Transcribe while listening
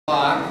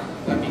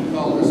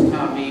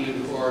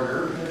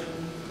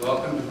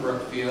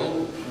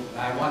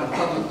I want to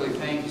publicly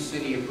thank the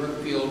City of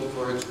Brookfield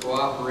for its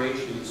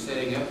cooperation in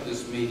setting up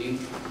this meeting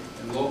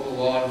and local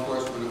law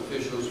enforcement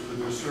officials for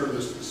their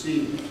service this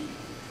evening.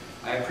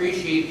 I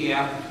appreciate the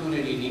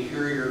opportunity to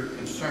hear your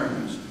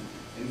concerns.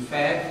 In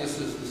fact, this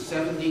is the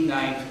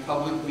 79th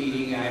public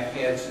meeting I've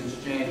had since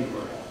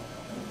January.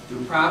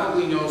 You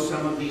probably know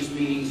some of these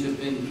meetings have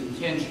been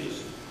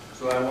contentious,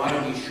 so I want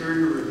to be sure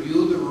to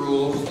review the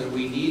rules that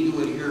we need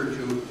to adhere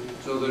to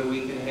so that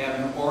we can have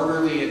an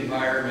orderly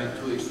environment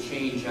to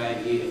exchange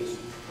ideas.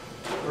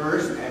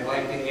 First, I'd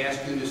like to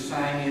ask you to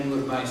sign in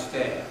with my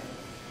staff.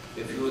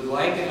 If you would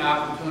like an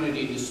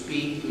opportunity to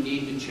speak, you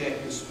need to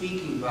check the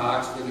speaking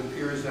box that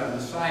appears on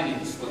the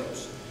sign-in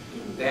slips.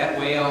 That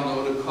way I'll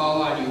know to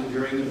call on you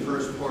during the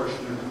first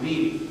portion of the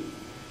meeting.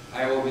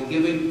 I will be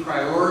giving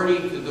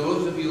priority to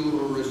those of you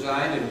who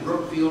reside in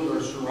Brookfield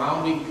or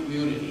surrounding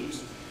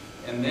communities.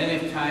 And then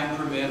if time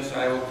permits,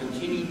 I will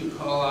continue to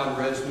call on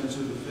residents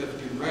of the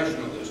 5th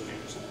Congressional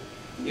Districts.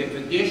 If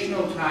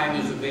additional time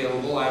is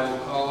available, I will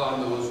call on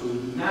those who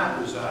do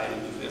not reside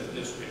in the 5th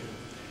District.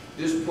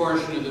 This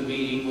portion of the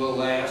meeting will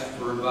last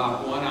for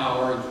about 1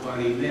 hour and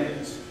 20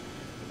 minutes.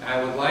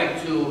 I would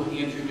like to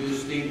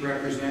introduce State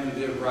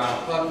Representative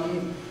Rob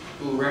Hutton,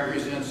 who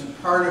represents a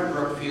part of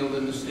Brookfield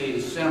in the State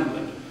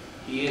Assembly.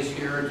 He is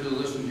here to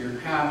listen to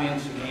your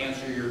comments and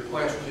answer your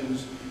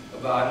questions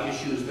about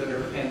issues that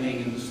are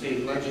pending in the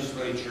state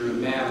legislature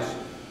in Madison.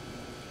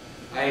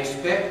 I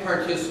expect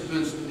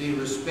participants to be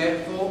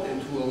respectful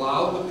and to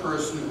allow the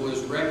person who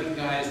is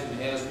recognized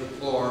and has the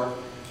floor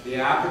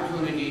the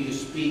opportunity to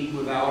speak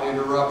without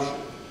interruption,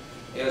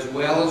 as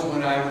well as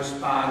when I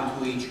respond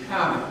to each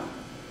comment.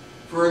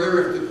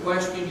 Further, if the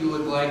question you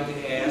would like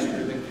to ask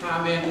or the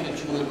comment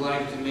that you would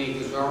like to make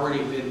has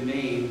already been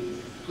made,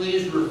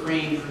 please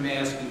refrain from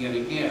asking it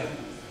again.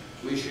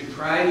 We should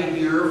try to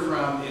hear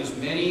from as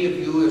many of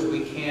you as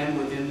we can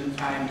within the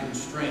time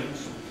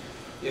constraints.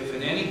 If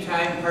at any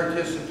time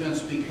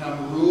participants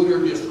become rude or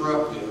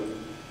disruptive,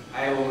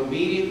 I will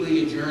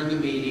immediately adjourn the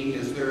meeting,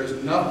 as there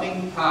is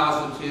nothing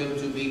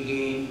positive to be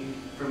gained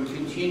from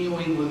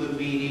continuing with a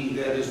meeting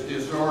that is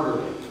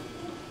disorderly.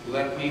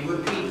 Let me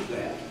repeat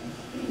that.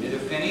 And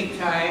if any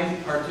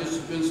time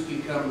participants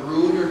become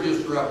rude or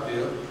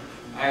disruptive,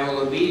 I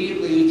will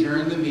immediately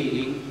adjourn the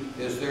meeting,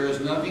 as there is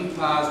nothing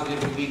positive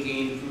to be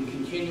gained from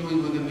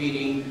continuing with a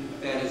meeting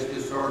that is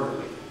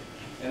disorderly.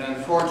 And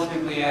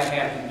unfortunately, I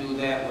had to do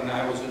that when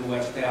I was in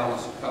West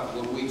Dallas a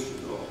couple of weeks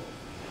ago.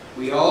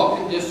 We all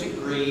can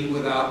disagree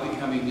without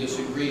becoming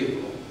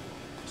disagreeable.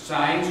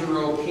 Signs are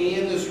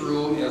okay in this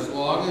room as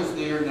long as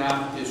they are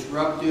not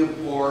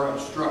disruptive or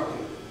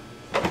obstructive.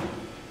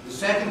 The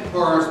second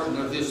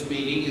portion of this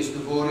meeting is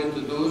devoted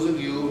to those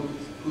of you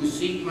who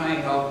seek my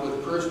help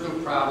with personal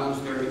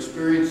problems they're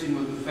experiencing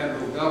with the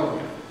federal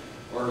government,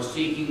 or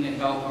seeking the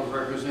help of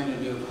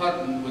Representative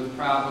Hutton with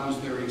problems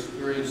they're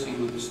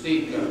experiencing with the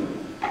state government.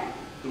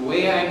 The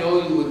way I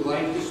know you would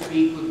like to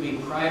speak with me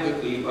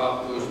privately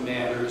about those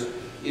matters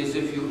is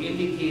if you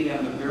indicate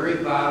on the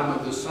very bottom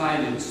of the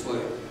sign-in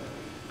slip.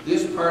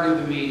 This part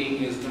of the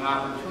meeting is an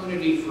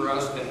opportunity for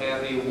us to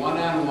have a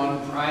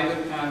one-on-one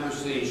private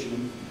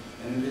conversation,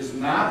 and it is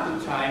not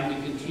the time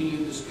to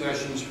continue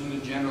discussions from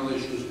the general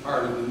issues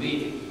part of the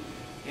meeting.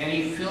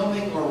 Any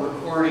filming or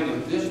recording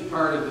of this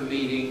part of the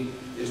meeting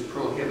is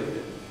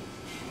prohibited.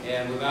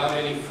 And without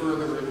any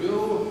further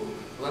ado,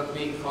 let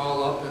me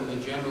call up in the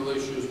general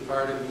issues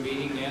part of the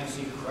meeting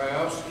Nancy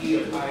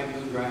Krajewski of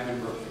Highview Drive in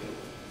Brookfield.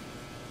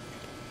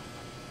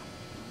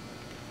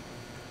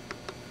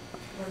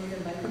 Want to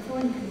get a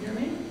microphone? You can hear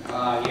me?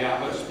 Yeah,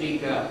 but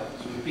speak up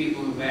so the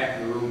people in the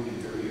back of the room can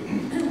hear you.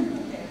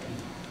 Okay.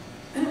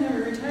 I'm a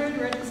retired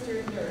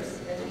registered nurse,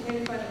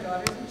 educated by the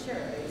Daughters of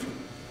Charity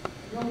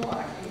in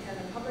Milwaukee, and a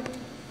public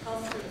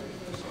health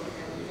certification at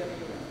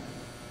UWM.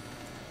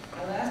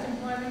 My last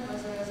employment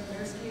was as a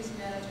nurse case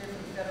manager for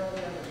the federal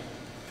government.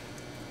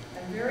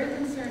 I'm very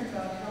concerned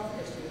about health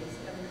issues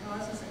and the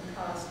causes and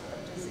costs of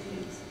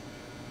disease.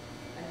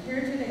 I'm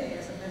here today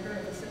as a member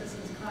of the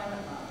Citizens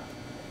Climate Lobby.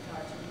 I've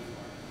talked to you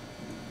before.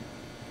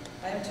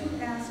 I have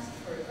 2 asks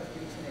of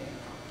you today.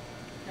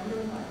 Number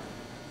 1,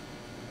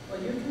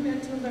 will you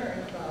commit to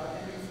learn about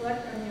and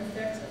reflect on the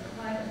effects of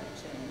climate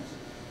change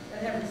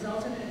that have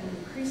resulted in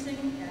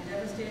increasing and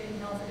devastating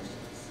health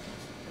conditions?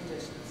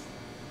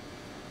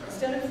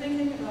 Instead of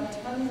thinking about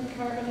tons of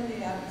carbon in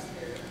the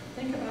atmosphere,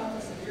 think about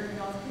the severe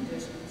health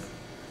conditions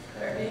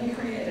that are being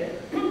created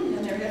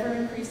and their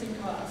ever-increasing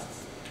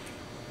costs.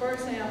 For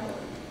example,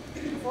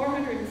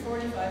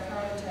 445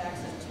 heart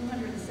attacks and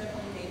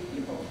 278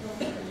 people killed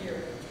per year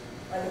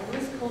by the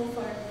worst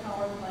coal-fired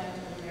power plant in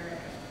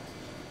America.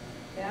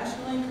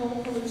 Nationally, coal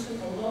pollution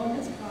alone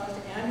has caused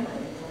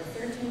annually over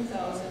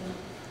 13,000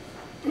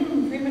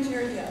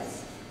 premature deaths.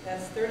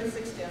 That's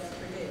 36 deaths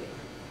per day,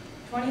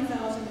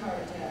 20,000 heart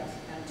attacks,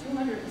 and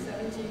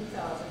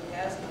 217,000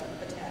 asthma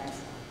attacks,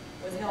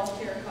 with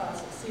health care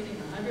costs exceeding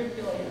 $100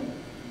 billion.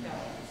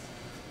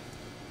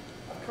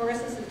 Of course,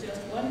 this is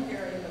just one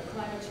area of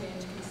climate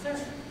change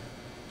concern.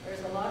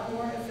 There's a lot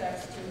more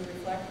effects to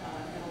reflect on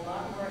and a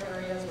lot more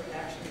areas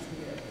where action is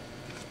needed.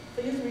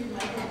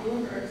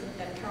 Bloomberg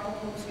and Carl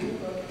Pope's new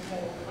book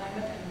entitled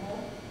Climate and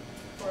Hope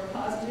for a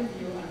Positive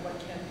View on What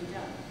Can Be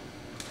Done.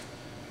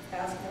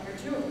 Ask number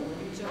 2, will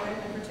you join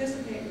and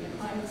participate in the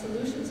Climate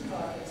Solutions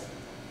Caucus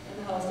in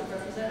the House of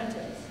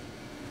Representatives?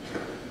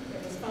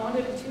 It was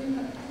founded in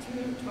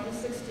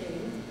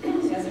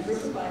 2016 as a group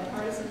of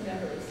bipartisan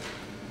members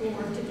who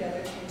work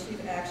together to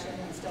achieve action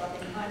on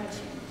stopping climate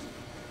change.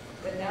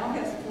 It now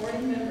has 40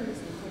 members,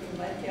 including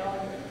Mike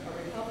Gallagher, a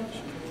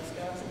Republican from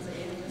Wisconsin's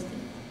 8th district.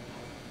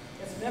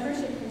 Its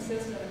membership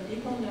consists of an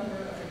equal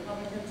number of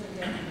Republicans and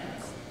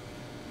Democrats.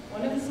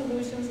 One of the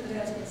solutions it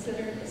has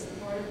considered is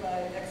supported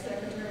by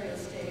ex-Secretary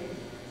of State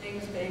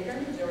James Baker,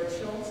 George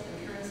Shultz, and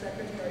current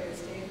Secretary of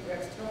State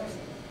Rex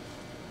Tillerson.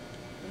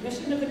 The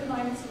mission of the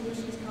Climate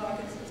Solutions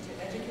Caucus is to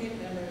educate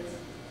members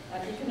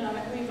on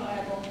economically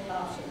viable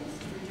options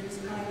to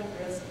reduce climate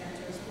risk and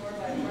to explore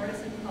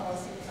bipartisan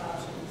policy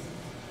options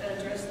that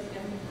address the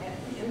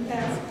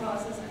impacts,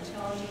 causes, and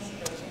challenges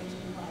of a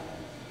changing climate.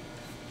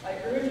 I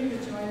urge you to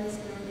join this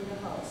group in the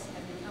House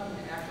and become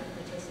an active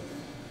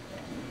participant.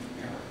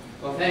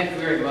 Well, thank you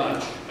very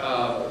much.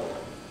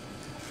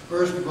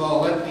 First of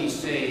all, let me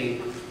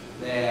say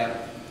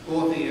that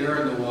both the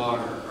air and the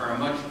water are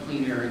much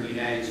cleaner in the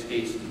United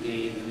States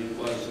today than it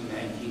was in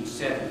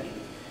 1970.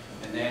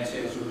 And that's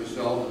as a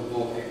result of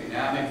both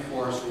economic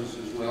forces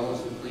as well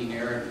as the Clean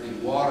Air and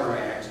Clean Water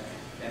Acts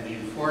and the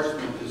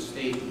enforcement that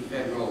state and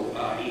federal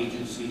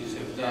agencies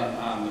have done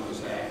on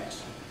those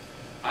acts.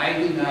 I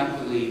do not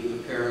believe the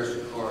Paris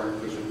Accord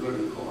was a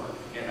good accord,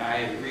 and I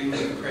agree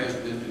with the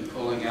President in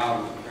pulling out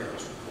of the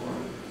Paris Accord.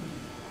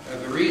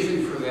 The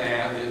reason for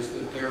that is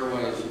that there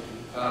was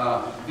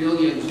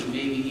billions and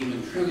maybe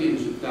even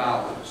trillions of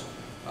dollars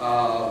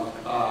of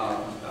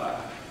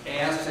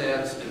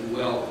assets and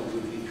wealth that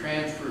would be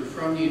transferred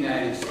from the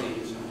United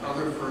States and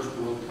other first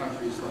world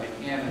countries like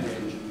Canada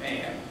and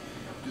Japan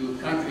to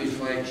countries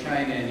like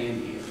China and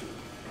India.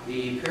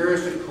 The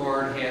Paris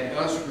Accord had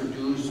us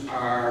reduce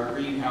our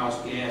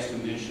greenhouse gas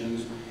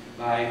emissions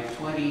by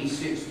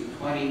 26 to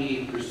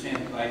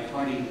 28% by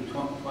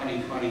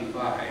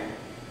 2025,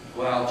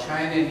 while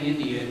China and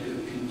India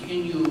could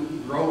continue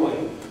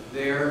growing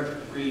their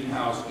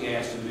greenhouse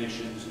gas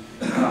emissions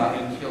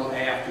until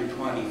after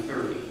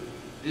 2030.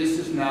 This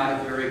is not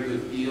a very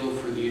good deal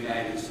for the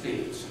United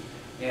States.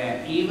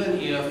 And even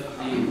if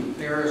the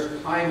Paris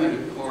Climate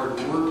Accord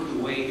worked the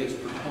way its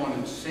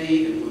proponents say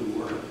it would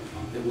work,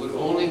 it would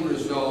only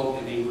result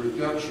in a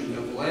reduction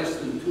of less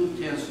than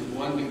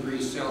 0.2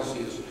 degrees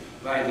Celsius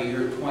by the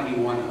year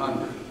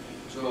 2100.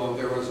 So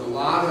there was a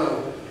lot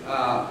of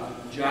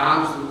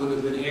jobs that would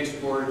have been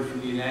exported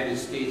from the United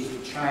States to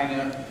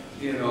China,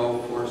 you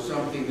know, for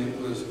something that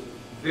was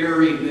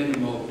very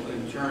minimal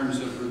in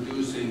terms of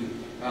reducing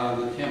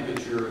the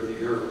temperature of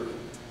the earth.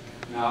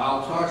 Now,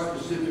 I'll talk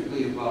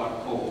specifically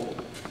about coal.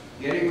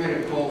 Getting rid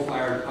of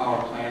coal-fired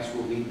power plants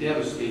will be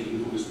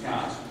devastating to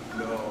Wisconsin.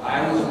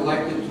 I was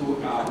elected to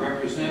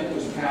represent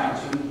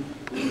Wisconsin.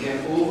 We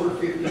get over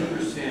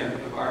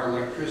 50% of our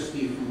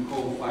electricity from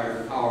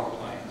coal-fired power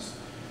plants.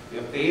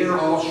 If they are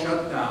all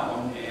shut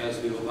down,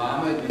 as the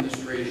Obama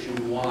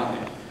administration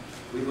wanted,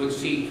 we would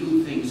see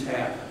two things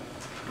happen.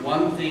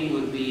 One thing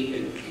would be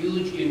a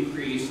huge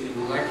increase in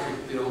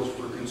electric bills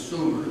for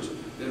consumers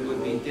that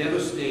would be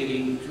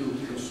devastating to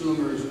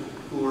consumers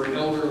who are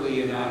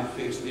elderly and on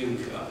fixed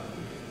income.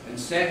 And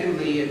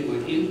secondly, it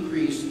would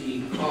increase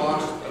the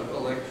cost of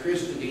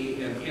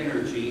electricity and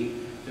energy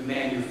to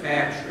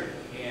manufacturing.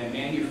 And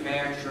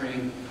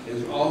manufacturing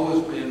has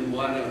always been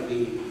one of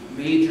the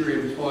major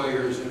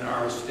employers in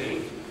our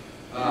state.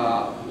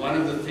 One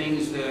of the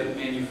things that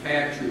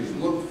manufacturers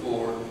look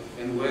for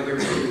and whether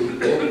to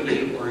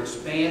locate or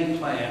expand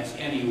plants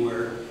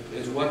anywhere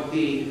is what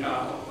the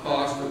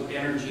cost of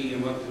energy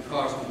and what the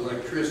cost of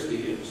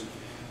electricity is.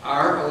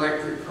 Our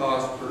electric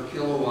cost per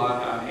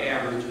kilowatt on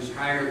average is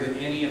higher than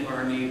any of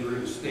our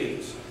neighboring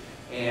states.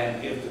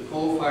 And if the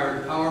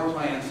coal-fired power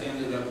plants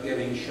ended up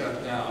getting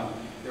shut down,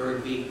 there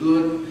would be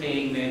good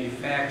paying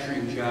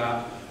manufacturing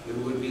jobs that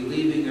would be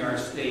leaving our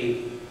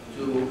state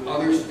to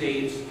other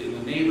states in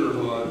the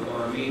neighborhood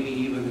or maybe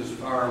even as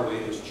far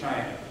away as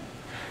China.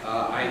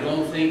 I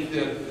don't think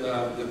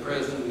that the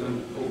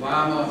President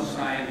Obama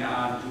signed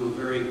on to a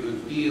very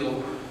good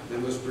deal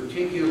that was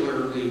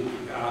particularly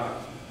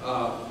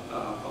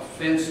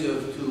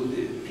offensive to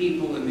the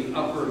people in the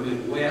upper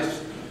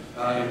Midwest,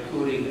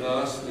 including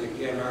us, that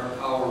get our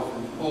power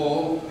from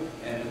coal,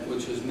 and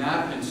which has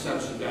not been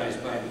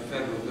subsidized by the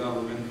federal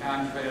government,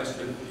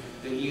 contrasted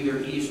to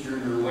either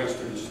eastern or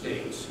western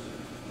states.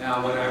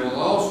 Now, what I will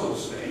also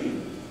say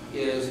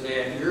is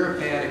that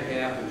Europe had a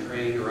cap and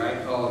trade, or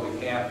I call it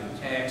a cap and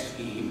tax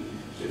scheme,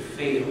 that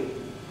failed.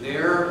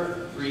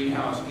 Their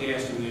greenhouse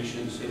gas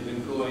emissions have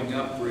been going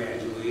up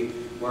gradually,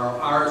 while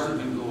ours have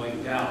been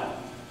going down.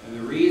 And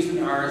the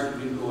reason ours have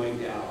been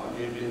going down,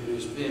 it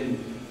has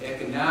been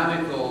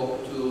economical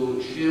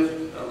to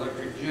shift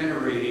electric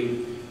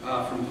generating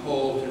from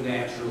coal to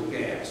natural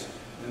gas.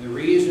 And the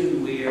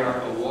reason we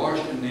are awash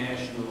in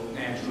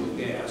natural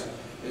gas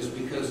is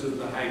because of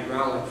the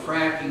hydraulic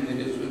fracking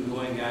that has been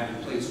going on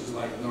in places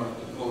like North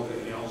Dakota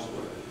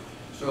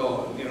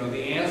So, you know,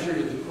 the answer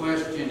to the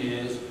question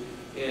is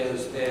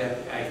that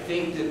I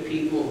think that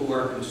people who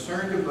are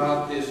concerned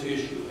about this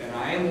issue, and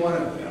I am one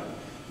of them,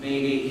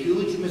 made a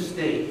huge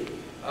mistake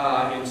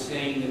in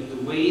saying that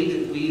the way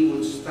that we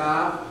would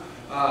stop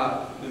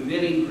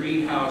emitting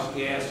greenhouse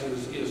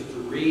gases is to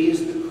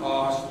raise the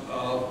cost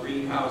of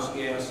greenhouse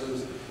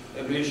gases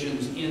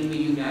emissions in the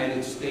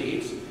United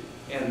States.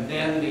 And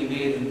then they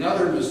made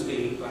another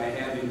mistake by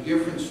having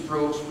different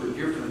strokes for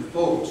different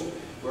folks,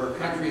 where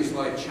countries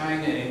like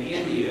China and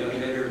India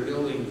that are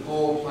building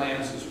coal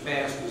plants as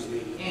fast as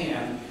they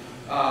can,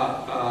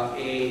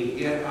 a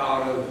get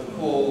out of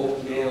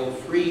coal nail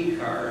free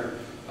card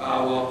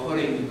while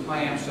putting the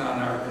clamps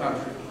on our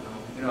country.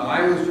 You know,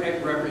 I was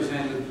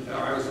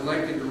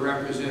elected to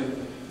represent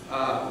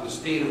the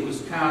state of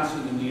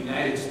Wisconsin in the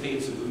United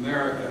States of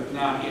America,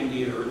 not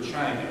India or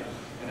China.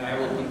 And I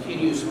will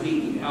continue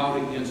speaking out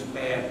against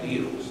bad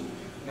deals.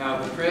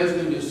 Now, the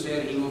President has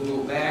said he will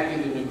go back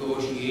into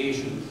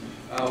negotiations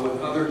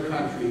with other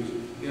countries,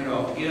 you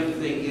know, if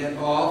they get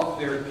off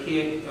their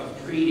kick of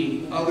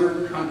treating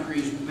other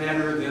countries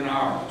better than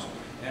ours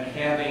and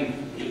having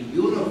a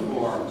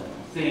uniform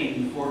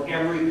thing for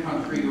every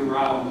country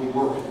around the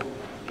world.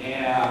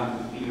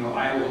 And, you know,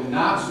 I will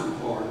not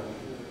support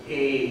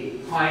a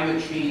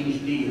climate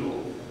change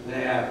deal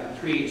that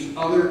treats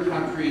other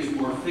countries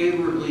more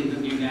favorably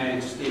than the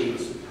United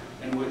States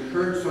and which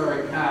hurts our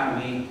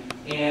economy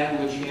and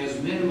which has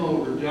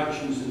minimal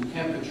reductions in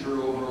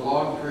temperature over a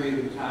long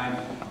period of time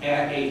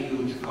at a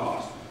huge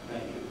cost.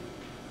 Thank you.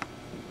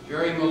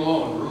 Jerry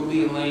Malone,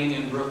 Ruby Lane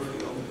in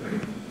Brookfield.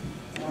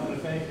 I want to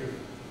thank you.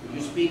 Would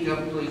you speak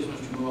up, please,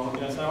 Mr. Malone?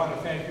 Yes, I want to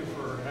thank you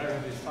for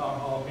having these town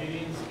hall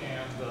meetings,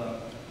 and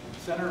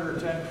Senator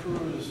Ted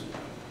Cruz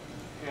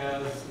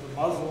has the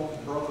Muslim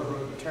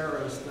Brotherhood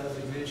Terrorist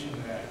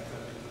Designation Act.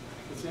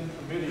 It's in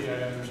committee,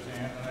 I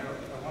understand, and I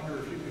wonder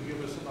if you could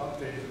give us an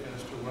update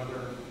as to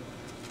whether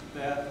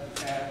that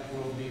act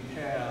will be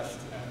passed.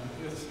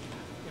 And it's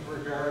in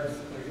regards,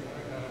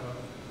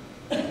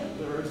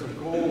 there is a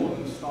goal of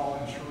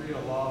installing Sharia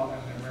law in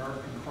the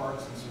American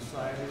courts and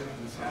society,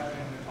 and it's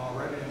happening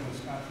already in this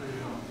country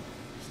in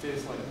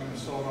states like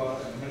Minnesota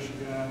and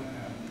Michigan,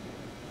 and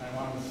I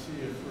want to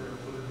see if we're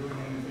doing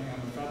anything on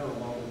the federal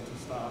level to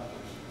stop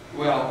this.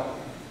 Well,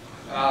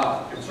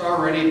 it's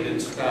already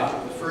been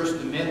stopped. The First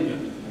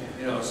Amendment,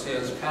 you know,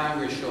 says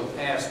Congress shall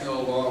pass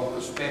no law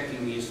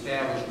respecting the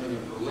establishment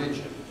of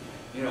religion.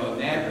 You know,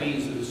 and that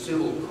means that a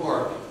civil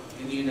court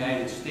in the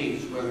United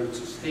States, whether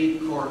it's a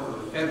state court or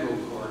a federal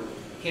court,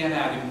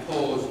 cannot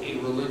impose a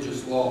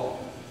religious law,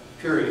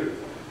 period.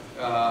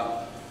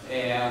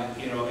 And,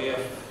 you know,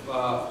 if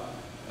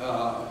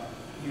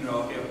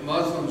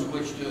Muslims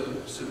wish to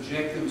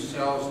subject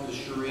themselves to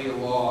Sharia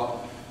law,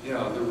 you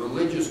know, the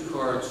religious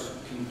courts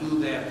can do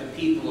that to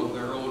people of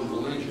their own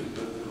religion,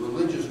 but the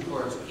religious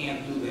courts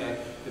can't do that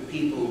to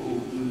people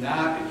who do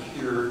not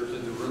adhere to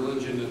the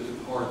religion that the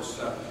courts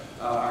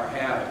are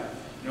having.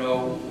 You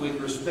know,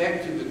 with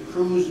respect to the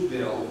Cruz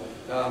bill,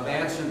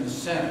 that's in the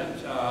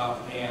Senate,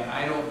 and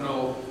I don't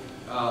know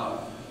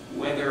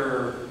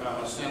whether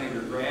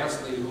Senator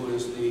Grassley, who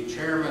is the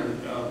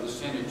chairman of the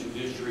Senate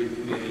Judiciary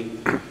Committee,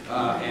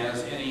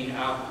 has any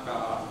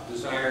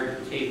desire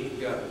to take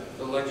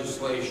the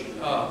legislation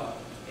up.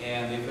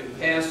 And if it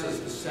passes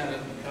the Senate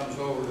and comes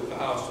over to the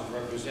House of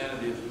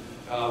Representatives,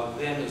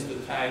 then is the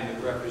time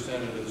that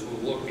representatives will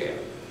look at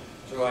it.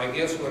 So I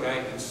guess what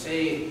I can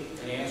say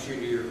in answer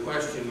to your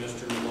question,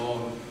 Mr.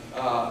 Malone,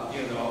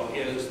 you know,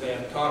 is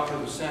that talk to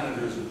the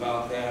senators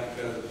about that,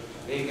 because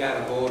they got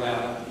to vote on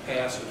it and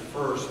pass it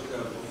first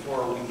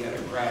before we get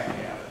a crack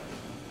at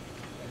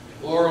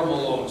it. Laura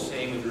Malone,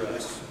 same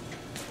address.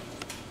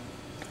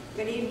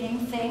 Good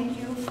evening. Thank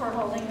you for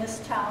holding this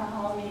town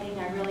hall meeting.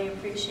 I really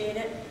appreciate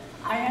it.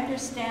 I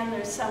understand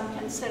there's some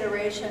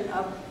consideration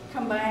of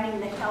combining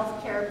the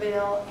health care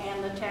bill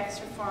and the tax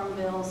reform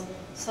bills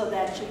so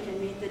that you can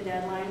meet the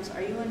deadlines.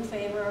 Are you in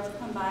favor of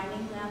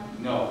combining them?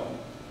 No.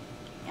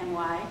 And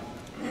why?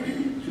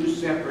 Two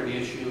separate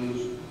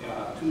issues,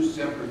 two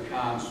separate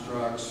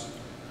constructs.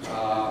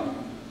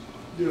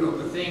 You know,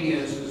 the thing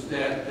is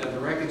that the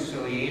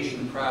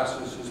reconciliation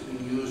process has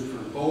been used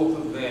for both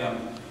of them,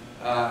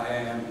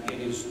 and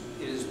it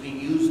is being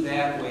used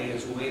that way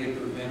as a way to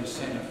prevent a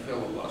Senate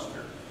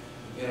filibuster.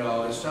 You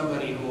know, as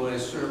somebody who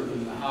has served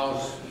in the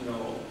House, you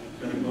know,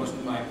 during most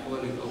of my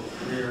political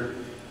career,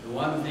 the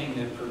one thing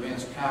that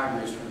prevents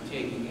Congress from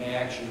taking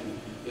action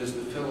is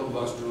the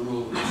filibuster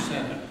rule of the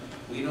Senate.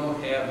 We don't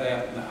have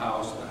that in the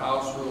House. The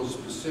House rules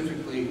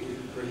specifically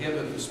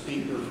prohibit the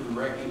Speaker from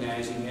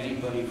recognizing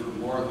anybody for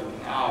more than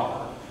an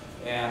hour.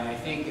 And I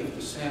think if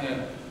the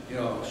Senate, you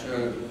know,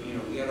 should, you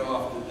know, get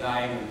off the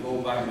dime and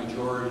go by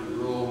majority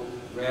rule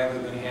rather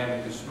than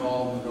having a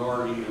small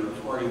minority or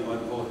a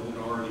 41-vote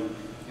minority,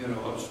 you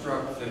know,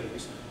 obstruct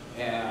things.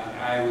 And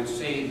I would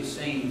say the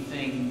same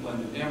thing when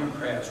the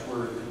Democrats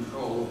were in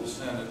control of the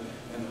Senate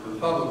and the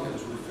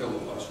Republicans were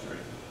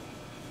filibustering.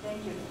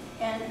 Thank you.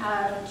 And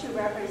to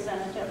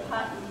Representative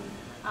Hutton,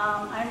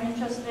 I'm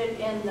interested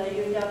in the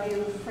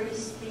UW free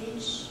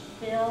speech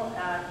bill.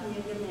 Can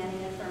you give me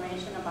any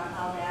information about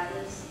how that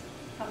is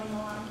coming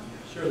along?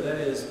 Sure, that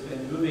has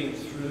been moving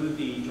through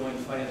the Joint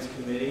Finance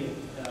Committee.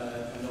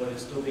 I know it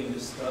is still being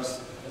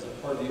discussed as a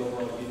part of the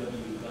overall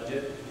UW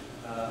budget.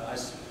 I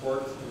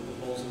support the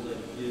proposal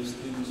that gives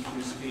students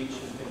free speech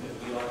and think that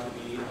we ought to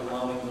be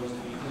allowing those to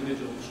be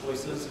individual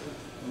choices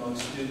among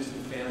students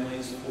and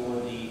families for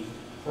the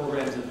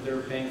programs that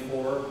they're paying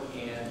for,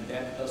 and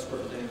that does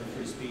represent the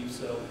free speech.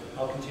 So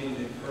I'll continue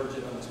to encourage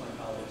it amongst my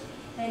colleagues.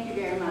 Thank you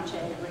very much. I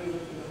agree with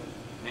you.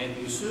 Thank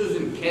you.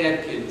 Susan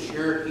Cadkin,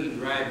 Cherokee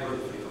Drive,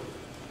 Brookfield.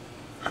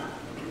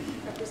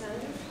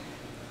 Representative?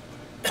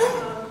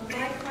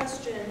 My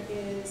question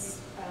is,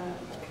 I'm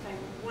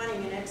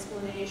wanting an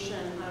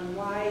explanation on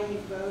why you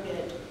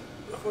voted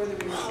for the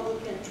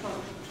Republican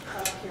Trump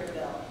healthcare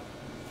bill.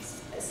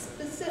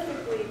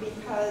 Specifically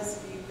because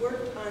you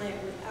worked on it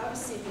without a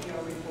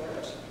CBO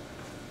report.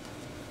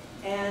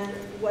 And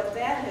what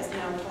that has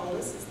now told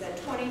us is that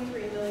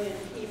 23 million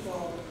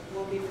people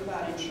will be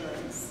without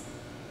insurance.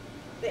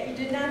 That you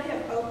did not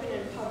have open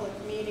and public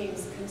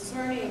meetings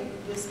concerning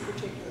this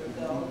particular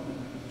bill.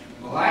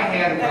 Well, I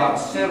had about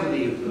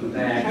 70 of them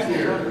back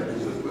here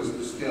as it was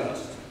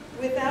discussed.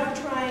 Without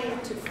trying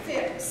to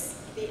fix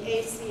the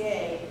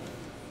ACA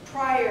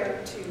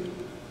prior to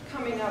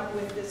coming up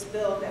with this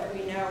bill that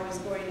we know is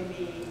going to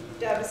be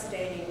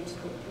devastating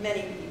to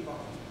many people.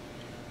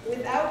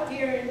 Without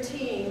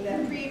guaranteeing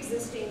that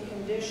pre-existing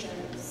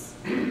conditions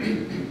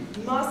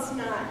must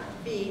not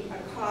be a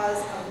cause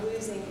of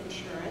losing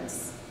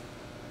insurance,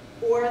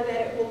 or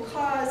that it will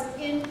cause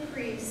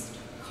increased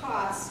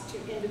costs to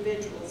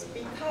individuals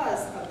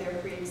because of their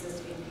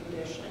pre-existing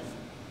condition,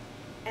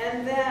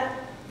 and that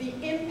the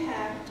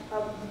impact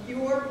of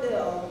your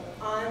bill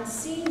on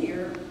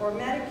senior or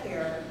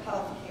Medicare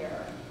health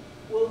care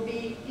will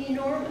be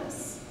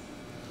enormous.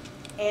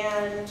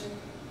 And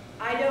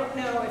I don't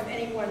know if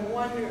anyone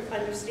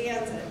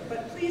understands it,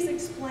 but please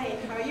explain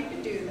how you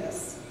could do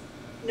this,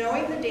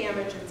 knowing the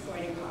damage it's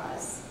going to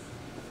cause.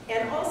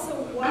 And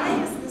also,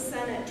 why is the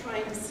Senate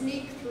trying to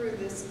sneak through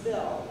this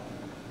bill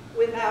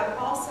without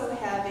also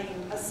having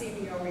a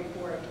CBO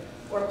report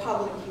or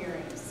public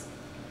hearings?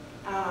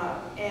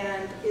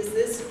 And is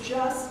this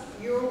just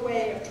your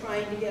way of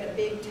trying to get a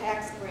big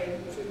tax break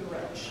to the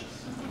rich?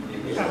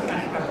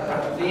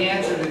 The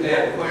answer to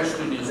that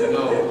question is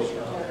no.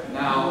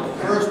 Now,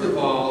 first of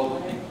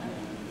all,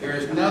 there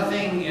is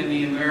nothing in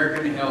the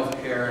American Health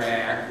Care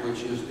Act,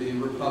 which is the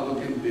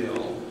Republican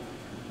bill,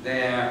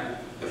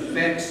 that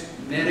affects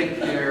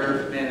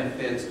Medicare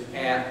benefits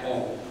at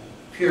all,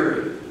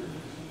 period.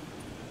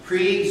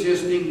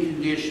 Pre-existing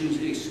conditions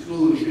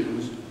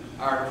exclusions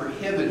are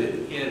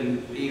prohibited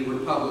in the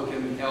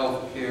Republican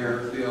health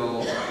care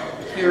bill,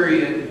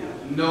 period,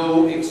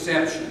 no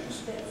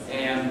exceptions.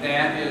 And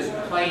that is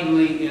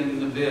plainly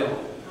in the bill.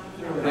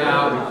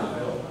 Now,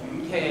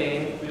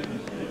 okay,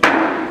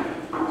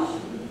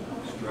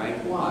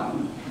 strike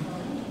one.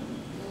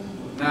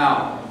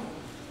 Now,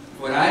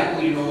 what I've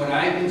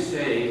been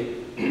saying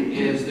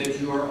is that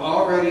you are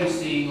already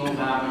seeing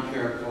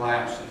Obamacare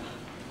collapsing.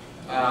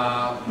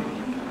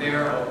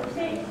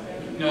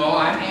 No,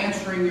 I'm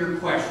answering your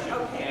question,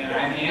 and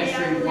I'm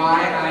answering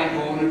why I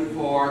voted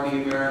for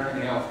the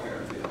American Health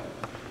Care bill.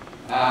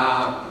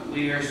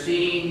 We are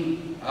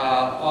seeing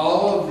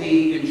all of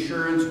the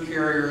insurance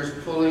carriers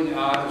pulling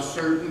out of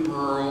certain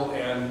rural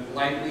and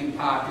lightly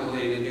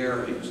populated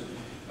areas.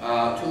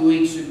 2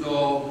 weeks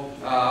ago,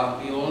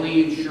 the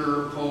only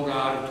insurer pulled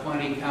out of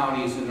 20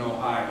 counties in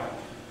Ohio.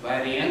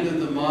 By the end of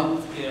the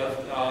month, if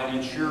an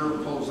insurer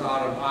pulls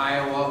out of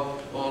Iowa,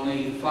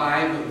 only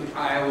 5 of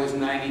Iowa's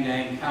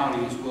 99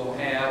 counties will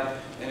have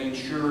an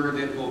insurer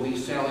that will be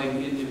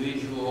selling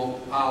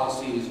individual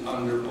policies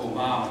under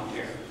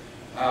Obamacare.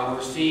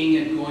 We're seeing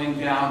it going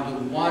down to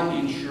 1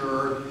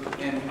 insurer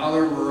in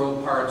other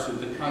rural parts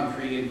of the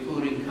country,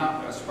 including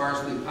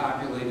sparsely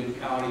populated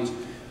counties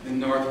in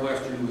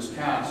northwestern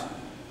Wisconsin.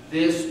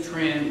 This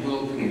trend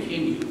will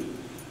continue,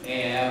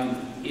 and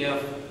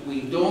if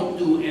we don't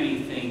do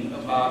anything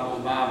about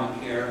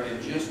Obamacare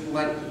and just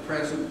let the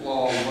present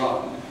law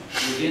run,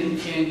 within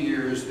 10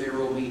 years there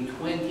will be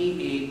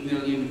 28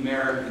 million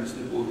Americans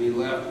that will be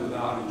left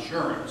without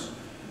insurance.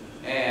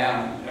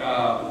 And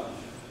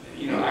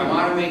I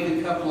want to make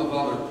a couple of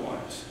other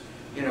points.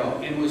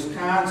 In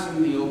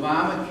Wisconsin, the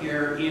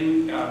Obamacare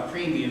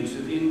premiums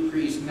have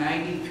increased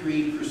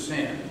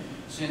 93%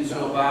 since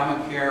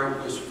Obamacare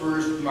was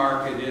first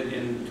marketed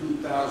in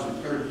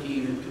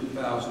 2013 and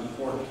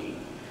 2014.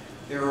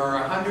 There are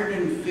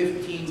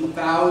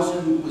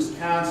 115,000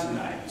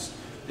 Wisconsinites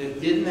that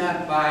did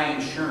not buy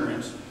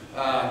insurance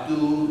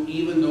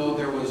even though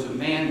there was a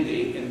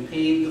mandate, and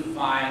paid the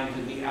fine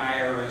to the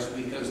IRS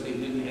because they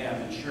didn't have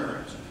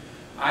insurance.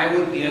 I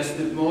would guess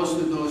that most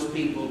of those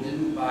people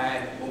didn't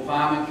buy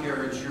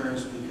Obamacare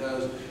insurance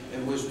because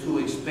it was too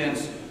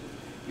expensive.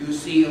 You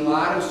see a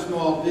lot of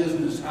small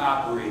business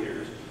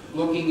operators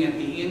looking at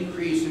the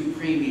increase in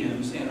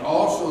premiums and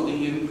also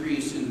the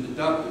increase in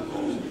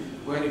deductibles,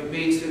 where it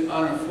makes it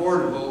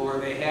unaffordable, where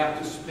they have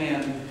to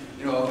spend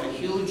you know, a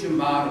huge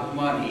amount of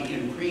money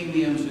in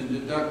premiums and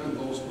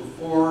deductibles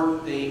before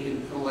they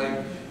can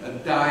collect a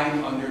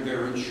dime under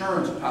their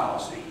insurance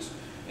policies.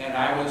 And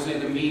I was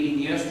at a meeting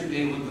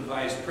yesterday with the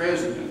vice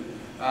president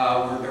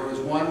where there was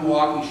one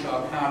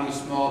Waukesha County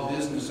small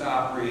business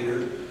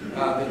operator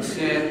that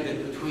said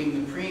that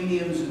between the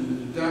premiums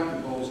and the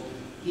deductibles,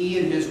 he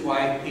and his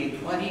wife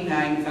paid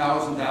 $29,000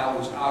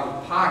 out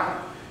of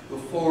pocket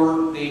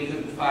before they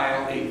could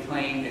file a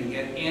claim and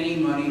get any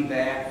money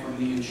back from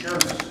the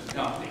insurance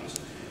companies.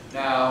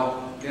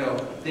 Now, you know,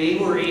 they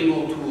were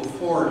able to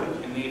afford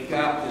it, and they've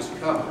got this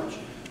coverage.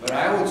 But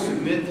I would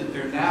submit that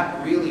there are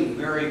not really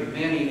very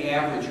many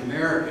average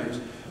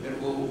Americans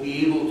that will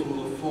be able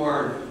to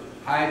afford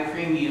high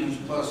premiums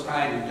plus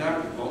high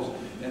deductibles,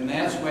 and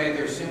that's why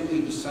they're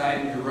simply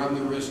deciding to run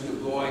the risk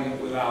of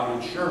going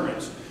without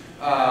insurance,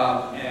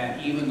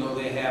 and even though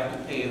they have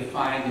to pay a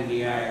fine to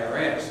the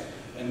IRS.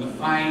 And the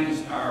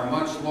fines are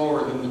much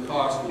lower than the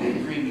cost of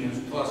the premiums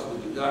plus the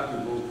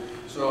deductibles.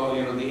 So,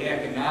 you know, the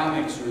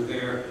economics are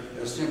there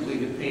simply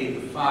to pay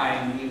the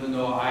fine, even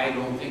though I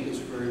don't think it's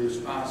very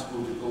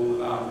responsible to go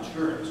without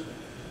insurance.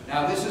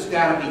 Now, this has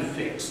got to be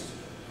fixed.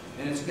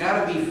 And it's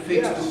got to be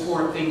fixed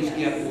before things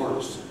get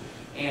worse.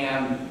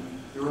 And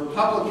the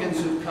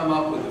Republicans have come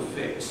up with a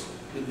fix.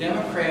 The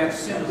Democrats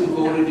simply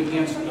voted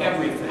against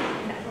everything.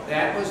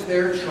 That was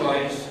their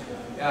choice.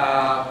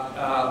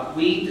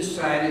 We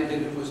decided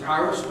that it was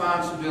our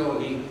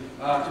responsibility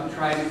to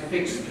try to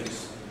fix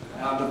this.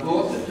 The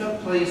vote that took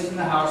place in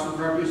the House of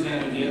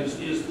Representatives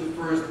is the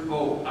first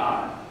vote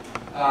on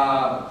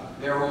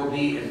it. There will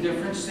be a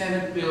different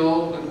Senate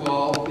bill that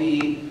will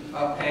be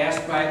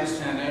passed by the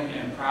Senate,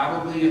 and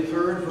probably a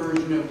third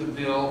version of the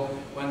bill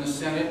when the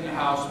Senate and the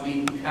House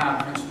meet in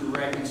conference to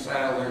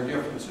reconcile their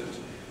differences.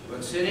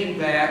 But sitting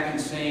back and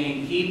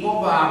saying, keep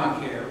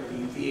Obamacare,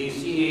 keep the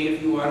ACA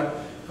if you want to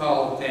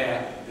call it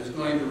that, is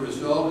going to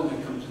result in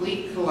the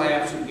complete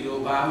collapse of the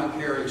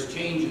Obamacare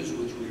exchanges,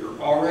 which we are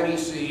already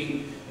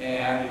seeing.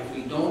 And if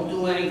we don't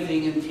do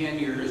anything in 10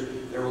 years,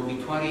 there will be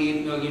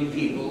 28 million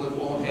people that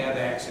won't have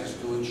access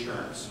to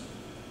insurance.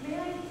 May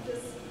I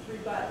just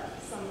rebut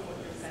some of what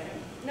you're saying?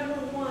 Number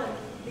one,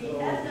 the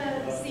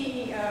Aetna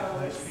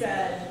CEO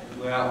said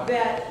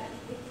that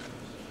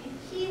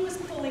he was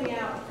pulling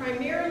out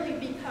primarily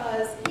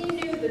because he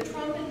knew the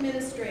Trump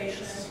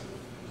administration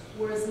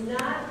was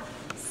not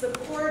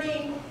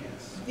supporting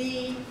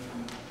the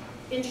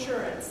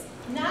insurance,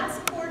 not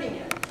supporting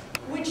it.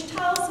 Which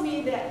tells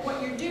me that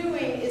what you're doing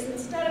is,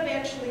 instead of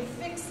actually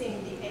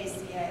fixing the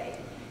ACA,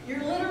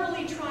 you're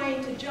literally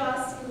trying to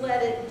just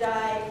let it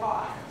die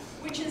off,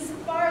 which is, as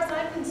far as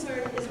I'm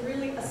concerned, is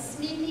really a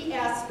sneaky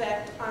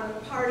aspect on the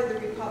part of the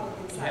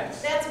Republican side.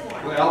 Yes. That's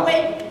one. Well,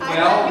 wait, I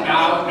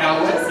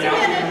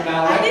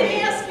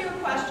didn't ask you a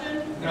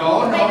question.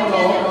 No, I'm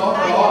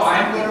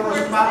going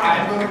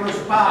to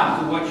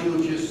respond to what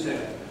you just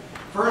said.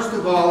 First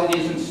of all, it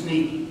isn't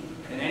sneaky.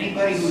 And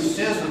anybody who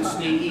says it's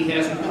sneaky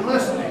hasn't been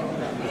listening.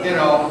 You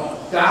know,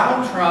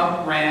 Donald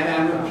Trump ran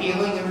on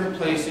repealing and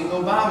replacing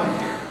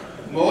Obamacare.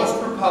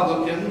 Most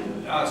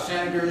Republican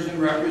senators and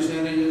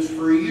representatives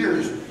for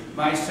years,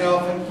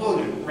 myself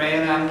included,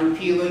 ran on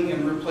repealing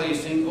and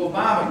replacing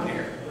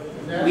Obamacare.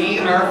 We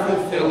are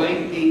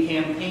fulfilling the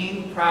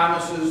campaign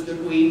promises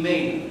that we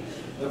made.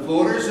 The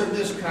voters of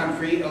this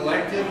country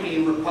elected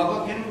a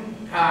Republican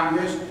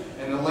Congress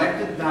and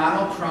elected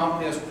Donald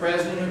Trump as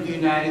President of the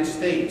United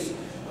States.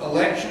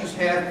 Elections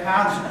have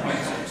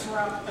consequences.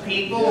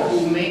 People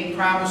who make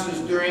promises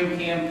during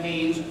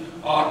campaigns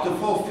ought to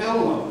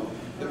fulfill them.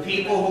 The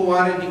people who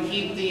wanted to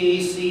keep the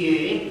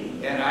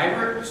ACA, and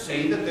I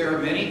say that there are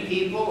many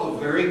people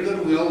of very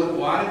good will that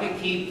wanted to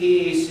keep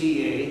the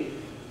ACA,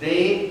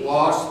 they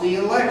lost the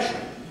election.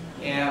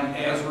 And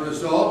as a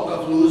result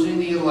of losing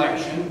the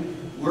election,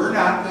 we're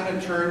not going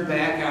to turn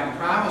back on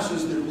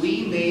promises that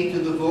we made to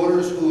the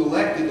voters who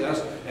elected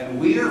us,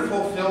 and we are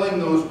fulfilling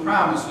those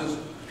promises,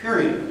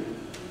 period.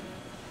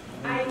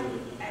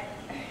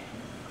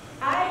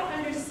 I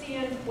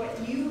understand what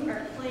you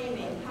are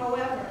claiming.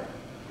 However,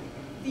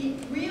 the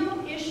real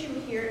issue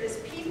here is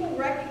people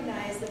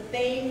recognize that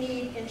they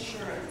need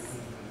insurance.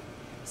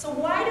 So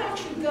why don't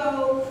you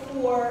go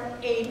for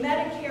a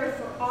Medicare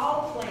for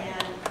all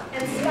plan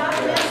and stop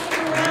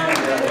messing around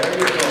with it?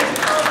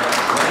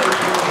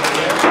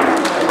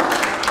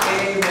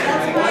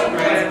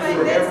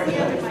 That's the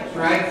end of my question.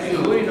 Right,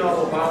 We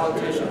know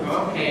politicians.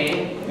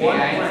 Okay,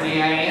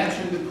 may I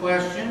answer the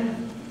question?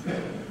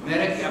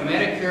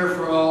 Medicare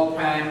for all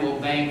time will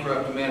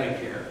bankrupt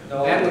Medicare.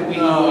 That would be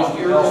the most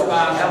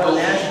irresponsible.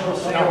 National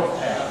sales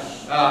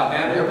tax.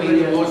 That would be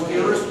the most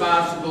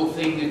irresponsible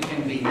thing that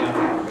can be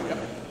done.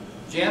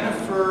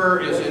 Jennifer,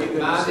 is it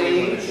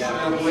Nadej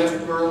of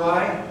West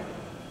Burleigh?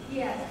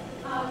 Yes.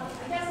 I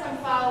guess I'm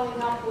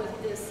following up with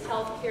this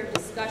healthcare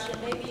discussion.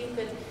 Maybe you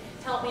could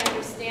help me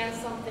understand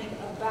something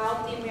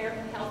about the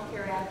American Health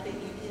Care Act that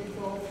you did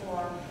vote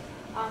for.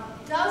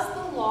 Does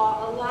the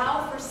law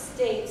allow for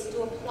states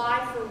to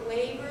apply for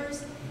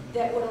waivers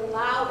that would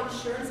allow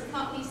insurance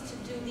companies to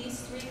do these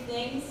three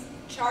things?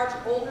 charge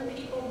older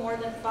people more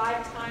than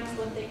 5 times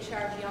what they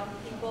charge young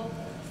people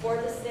for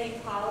the same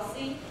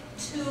policy.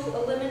 2,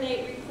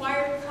 eliminate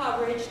required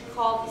coverage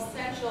called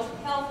essential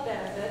health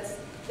benefits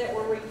that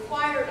were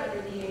required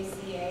under the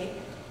ACA.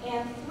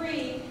 And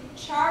 3,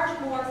 charge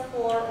more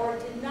for or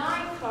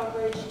deny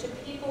coverage to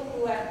people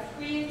who have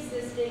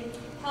pre-existing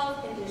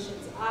health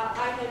conditions.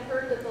 I had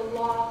heard that the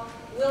law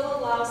will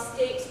allow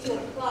states to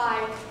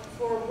apply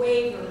for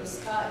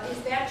waivers.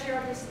 Is that your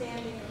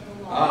understanding of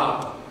the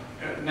law?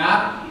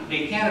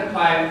 They can't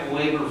apply a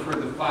waiver for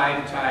the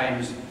 5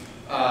 times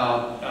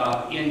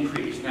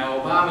increase. Now,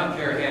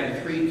 Obamacare had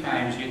a 3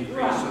 times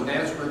increase, so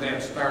that's where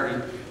that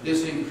started.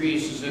 This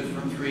increases it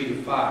from 3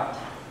 to 5.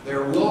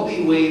 There will be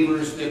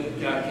waivers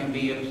that can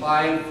be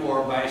applied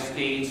for by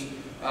states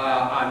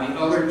on the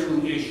other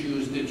 2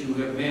 issues that you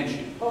have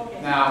mentioned.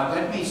 Okay. Now,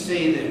 let me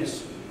say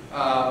this.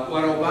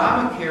 What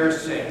Obamacare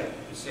said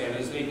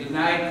is they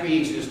denied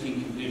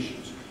pre-existing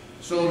conditions.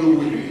 So do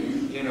we.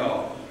 You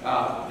know,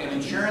 an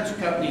insurance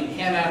company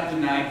cannot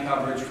deny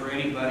coverage for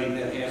anybody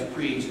that has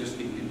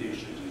pre-existing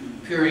conditions.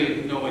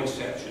 Period. No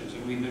exceptions.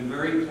 And we've been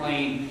very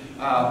plain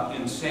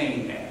in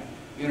saying that.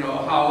 You know,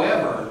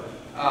 however,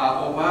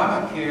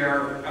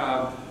 Obamacare,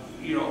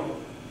 you know,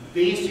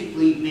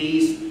 basically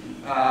based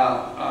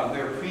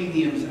their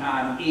premiums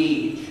on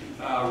age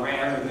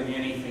rather than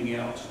anything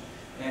else.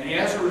 And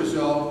as a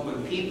result,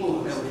 when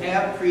people who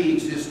have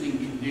pre-existing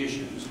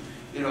conditions,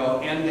 you know,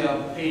 end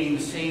up paying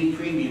the same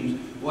premiums,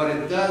 what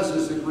it does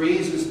is it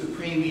raises the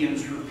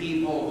premiums for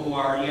people who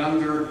are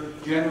younger,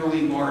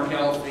 generally more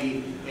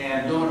healthy,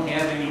 and don't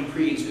have any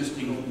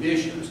pre-existing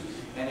conditions.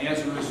 And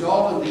as a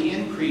result of the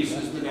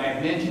increases that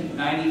I mentioned,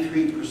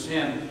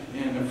 93%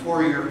 in a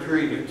 4-year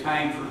period of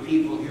time for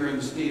people here in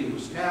the state of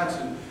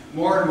Wisconsin,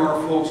 more and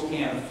more folks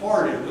can't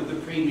afford it with the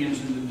premiums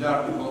and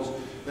deductibles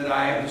that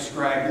I have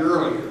described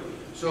earlier.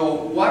 So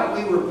what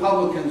we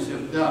Republicans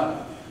have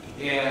done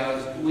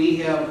is we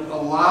have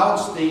allowed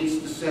states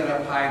to set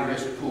up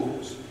high-risk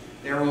pools.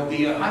 There will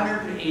be a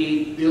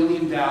 $108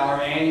 billion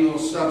annual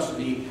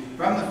subsidy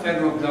from the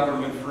federal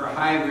government for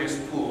high-risk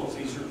pools.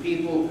 These are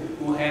people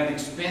who have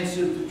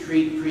expensive to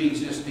treat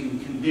pre-existing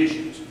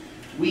conditions.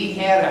 We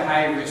had a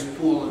high-risk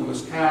pool in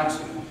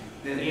Wisconsin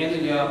that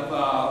ended up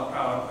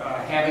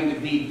having to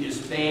be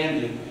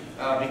disbanded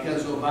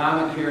because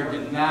Obamacare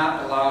did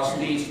not allow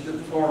states to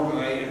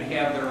formulate and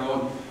have their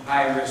own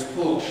high-risk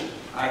pool.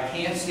 I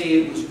can't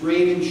say it was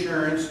great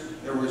insurance.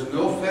 There was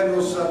no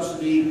federal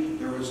subsidy.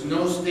 There was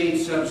no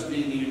state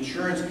subsidy. The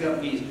insurance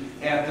companies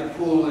had to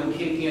pool and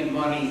kick in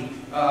money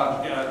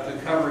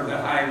to cover the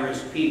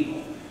high-risk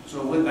people.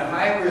 So with the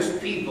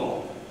high-risk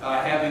people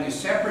having a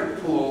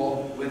separate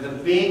pool with a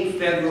big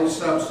federal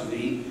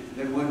subsidy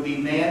that would be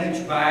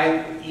managed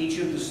by each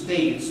of the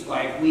states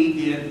like we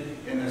did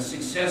in a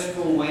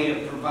successful way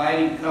of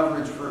providing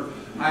coverage for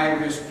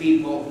high-risk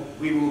people,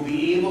 we will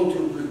be able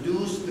to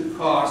reduce the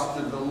cost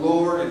to the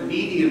lower and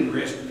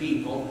medium-risk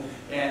people,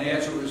 and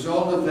as a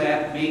result of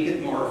that, make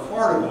it more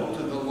affordable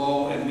to the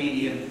low and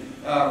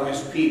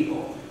medium-risk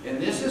people. And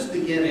this is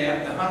to get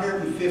at the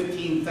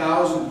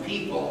 115,000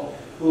 people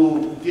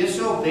who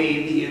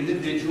disobeyed the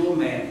individual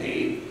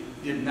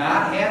mandate, did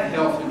not have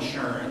health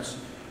insurance,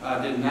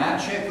 did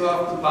not check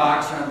off the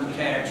box on the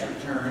tax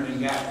return,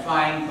 and got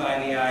fined by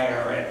the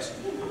IRS.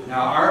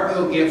 Now, our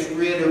bill gets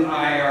rid of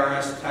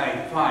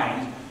IRS-type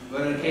fines,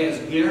 but it has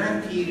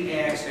guaranteed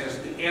access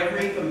to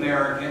every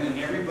American and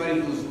everybody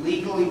who's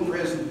legally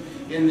present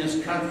in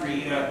this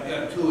country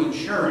to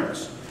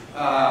insurance.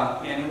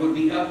 And it would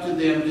be up to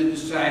them to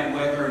decide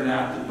whether or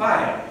not to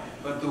buy it.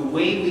 But the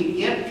way we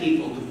get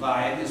people to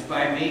buy it is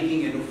by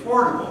making it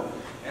affordable.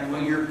 And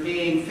when you're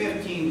paying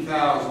 $15,000,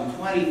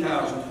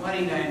 $20,000,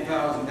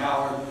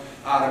 $29,000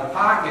 out of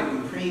pocket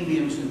in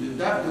premiums and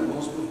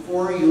deductibles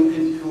before you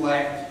can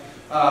collect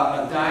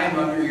a dime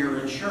under your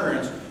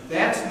insurance,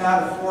 that's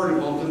not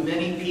affordable to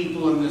many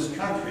people in this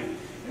country.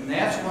 And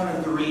that's one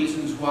of the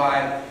reasons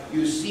why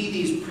you see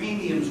these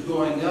premiums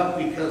going up,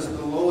 because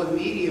the low and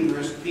medium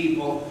risk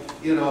people,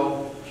 you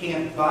know,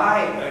 can't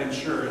buy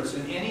insurance.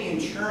 And any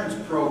insurance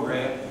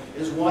program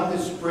is one that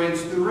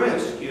spreads the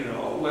risk, you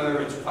know, whether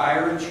it's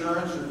fire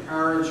insurance or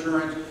car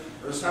insurance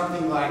or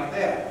something like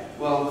that.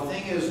 Well, the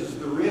thing is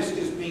the risk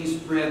is being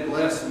spread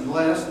less and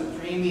less. The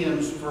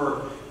premiums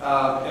for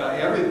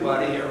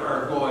everybody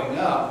are going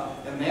up.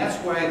 And that's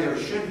why there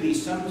should be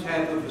some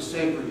type of a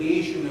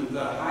segregation of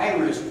the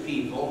high-risk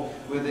people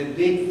with a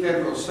big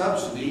federal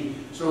subsidy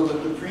so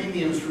that the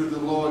premiums for the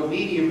low and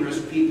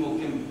medium-risk people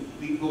can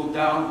go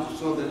down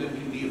so that it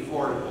can be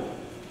affordable.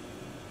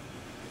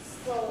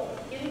 So,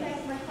 getting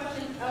back to my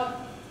question,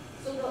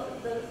 so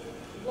the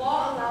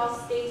law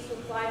allows states to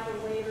apply for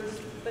waivers,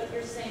 but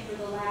you're saying for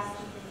the last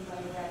two things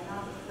I read,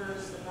 not the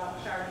first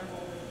about charging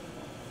older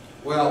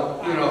people.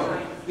 Well,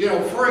 you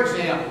know, for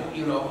example,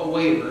 you know, a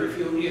waiver. If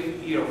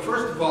you know,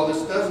 first of all,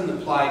 this doesn't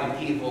apply to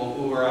people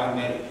who are on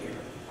Medicare.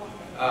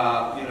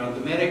 Okay. You know,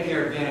 the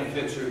Medicare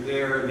benefits are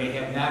there, and they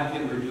have not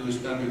been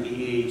reduced under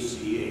the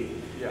ACA.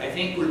 Yeah. I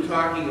think we're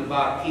talking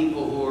about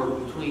people who are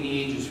between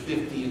the ages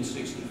 50 and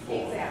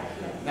 64.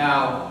 Exactly.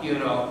 Now, you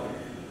know,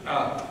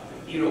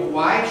 you know,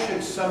 why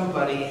should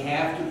somebody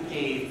have to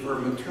pay for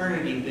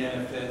maternity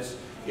benefits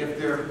if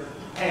they're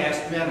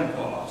past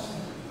menopause?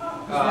 You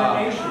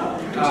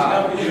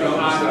know,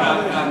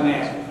 on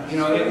that. You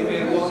know,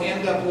 it will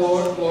end up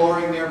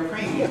lowering their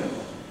premium.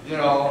 You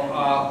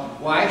know,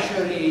 why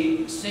should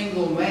a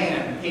single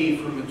man pay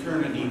for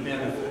maternity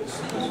benefits?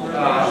 You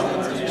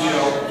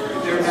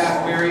know, they're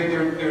not married,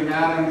 they're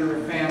not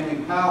under a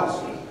family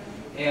policy.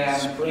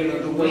 And you know,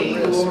 the way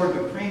to lower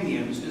the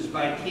premiums is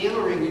by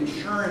tailoring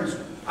insurance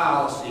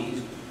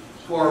policies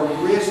for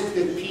risk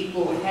that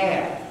people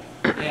have,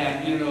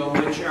 and you know,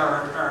 which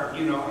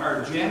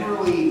are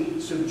generally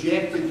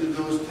subjected to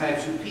those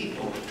types of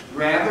people,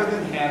 rather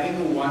than having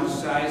a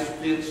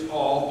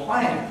one-size-fits-all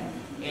plan.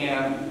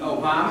 And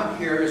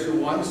Obamacare is a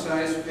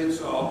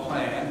one-size-fits-all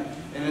plan,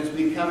 and it's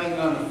becoming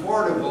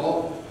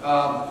unaffordable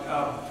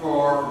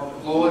for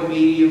low and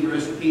medium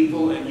risk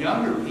people and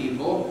younger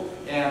people,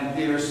 and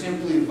they're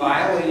simply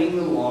violating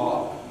the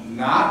law,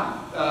 not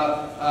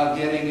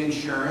getting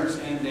insurance,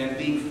 and then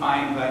being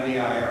fined by the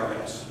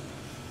IRS.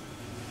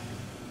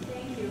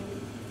 Thank you.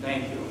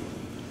 Thank you.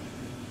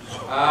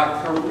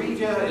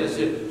 Karita, is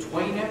it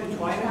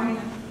Twainen?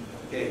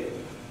 Okay.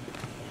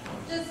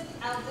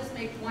 I'll just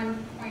make one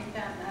point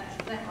on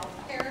the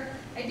healthcare.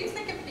 I do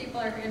think if people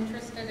are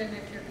interested and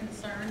if you're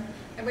concerned,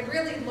 I would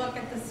really look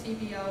at the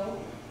CBO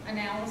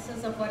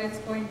analysis of what it's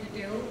going to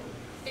do,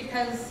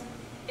 because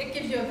it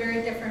gives you a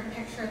very different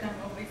picture than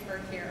what we've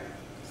heard here.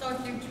 So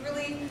if you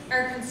really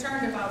are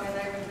concerned about it,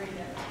 I would read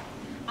it.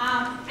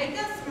 I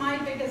guess my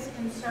biggest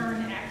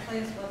concern actually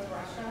is with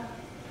Russia.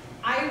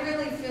 I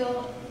really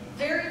feel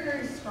very,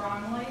 very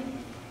strongly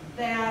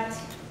that,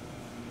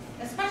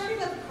 especially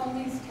with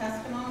Comey's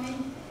testimony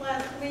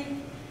last week,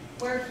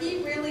 where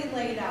he really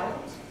laid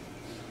out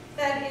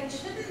that it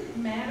shouldn't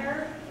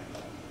matter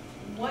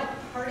what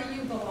party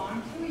you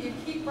belong to. You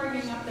keep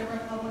bringing up the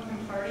Republican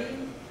Party.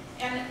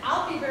 And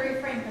I'll be very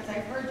frank, because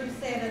I've heard you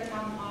say at a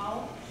town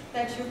hall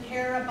that you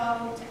care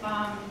about,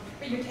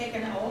 but you take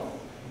an oath.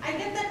 I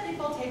get that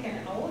people take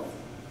an oath,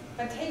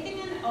 but taking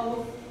an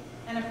oath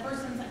and a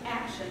person's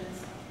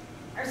actions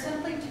are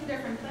simply two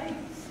different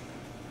things.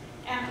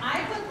 And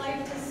I would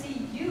like to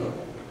see you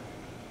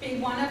be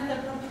one of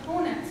the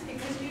proponents,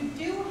 because you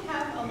do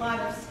have a lot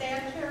of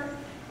stature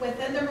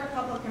within the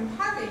Republican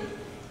Party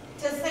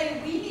to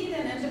say we need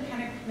an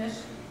independent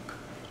commission.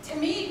 To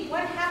me,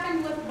 what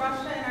happened with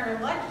Russia in our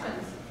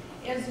elections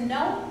is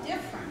no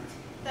different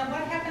than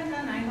what happened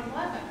on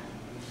 9/11.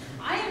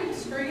 I am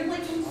extremely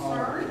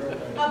concerned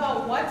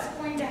about what's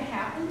going to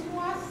happen to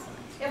us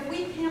if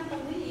we can't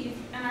believe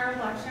in our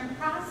election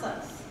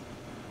process.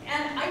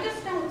 And I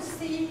just don't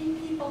see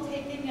people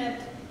taking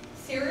it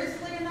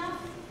seriously enough.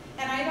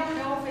 And I don't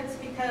know if it's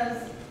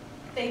because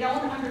they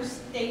don't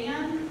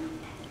understand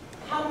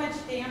how much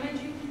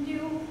damage you can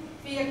do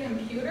via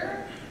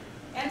computer.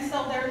 And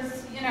so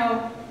there's, you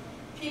know,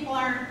 people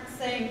aren't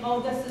saying,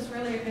 oh, this is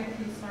really a big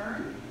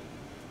concern.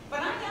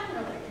 But I am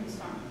really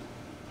concerned.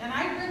 And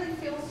I really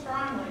feel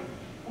strongly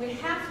we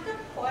have to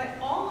put,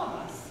 all of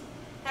us,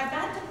 have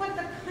got to put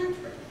the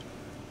country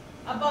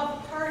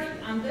above party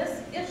on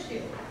this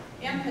issue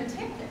in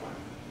particular,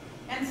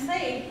 and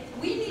say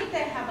we need to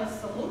have a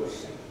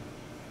solution,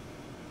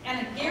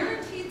 and a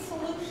guaranteed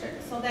solution,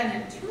 so that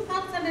in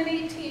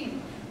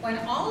 2018, when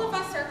all of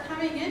us are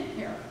coming in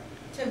here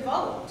to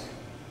vote,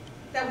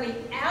 that we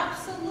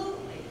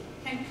absolutely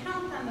can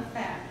count on the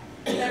fact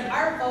that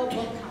our vote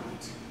will count.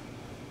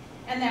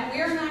 And that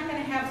we are not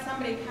going to have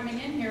somebody coming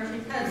in here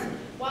because,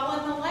 while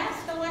in the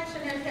last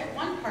election it hit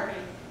one party,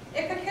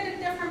 it could hit a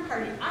different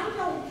party. I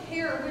don't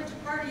care which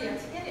party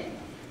it's hitting.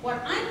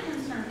 What I'm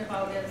concerned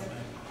about is,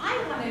 I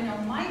want to know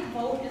my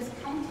vote is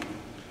counting.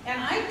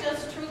 And I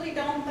just truly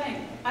don't think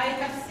I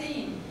have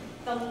seen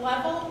the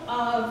level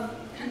of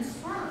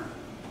concern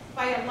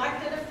by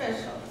elected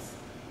officials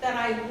that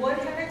I would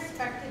have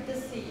expected to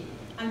see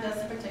on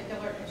this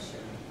particular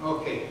issue.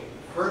 Okay,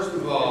 first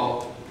of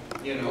all,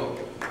 you know,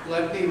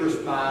 let me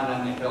respond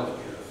on the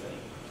healthcare thing.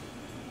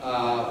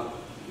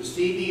 The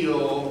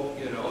CBO,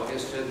 you know,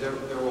 has said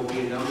there will be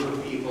a number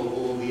of people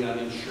who will be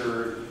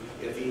uninsured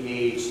if the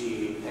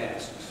AHCA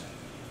passes.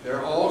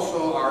 There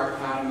also are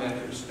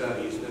econometric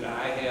studies that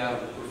I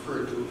have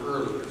referred to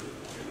earlier,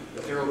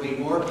 that there will be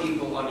more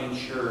people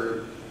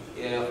uninsured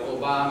if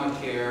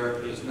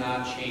Obamacare is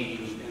not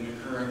changed and the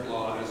current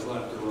law has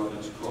let to run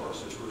its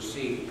course. As we're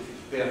seeing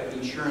that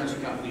insurance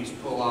companies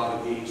pull out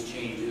of these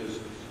changes,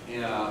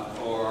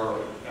 or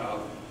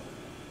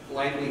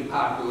lightly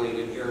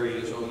populated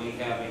areas only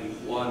having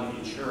one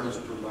insurance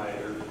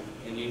provider,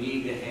 and you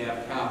need to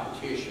have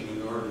competition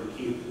in order to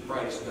keep the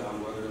price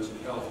down, whether it's in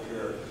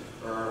healthcare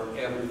or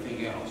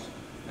everything else.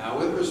 Now,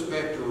 with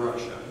respect to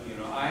Russia, you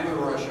know, I'm a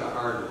Russia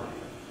hardliner.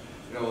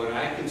 You know, what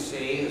I can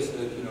say is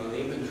that, you know,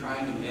 they've been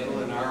trying to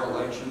meddle in our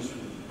elections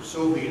from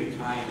Soviet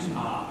times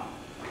on.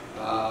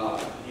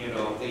 You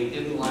know, they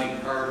didn't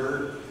like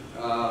Carter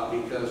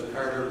because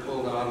Carter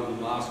pulled out of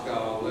the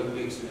Moscow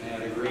Olympics and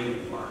had a grain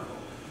embargo.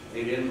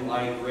 They didn't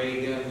like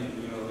Reagan,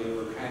 and, you know, they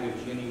were kind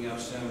of ginning up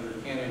Senator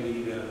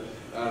Kennedy to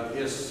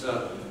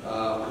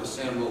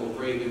disassemble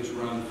Reagan's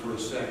run for a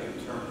second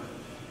term.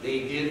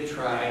 They did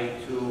try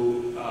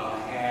to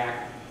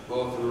hack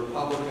both the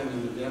Republican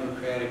and the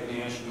Democratic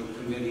National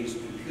Committee's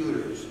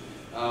computers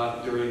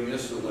during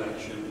this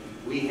election.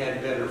 We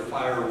had better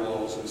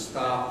firewalls and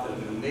stopped them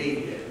than they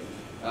did.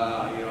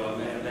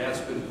 And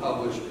that's been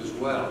published as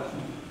well.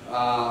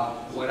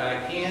 What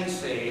I can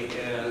say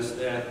is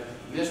that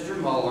Mr.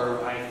 Mueller,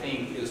 I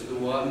think, is the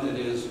one that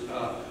is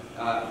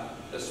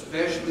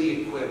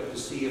especially equipped to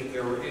see if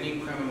there were any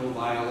criminal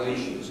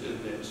violations in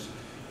this.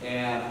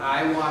 And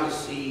I want to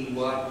see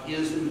what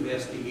his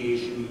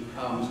investigation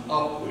comes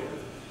up with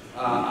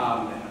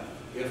on that.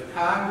 If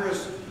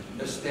Congress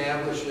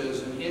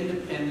establishes an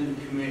independent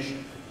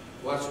commission,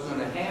 what's going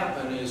to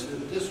happen is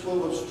that this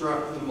will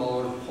obstruct the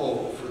Mueller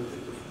probe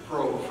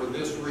for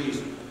this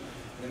reason.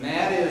 And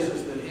that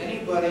is that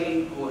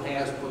anybody who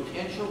has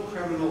potential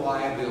criminal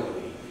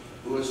liability,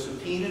 who is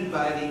subpoenaed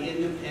by the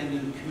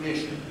independent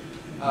commission,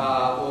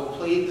 will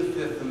plead the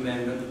Fifth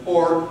Amendment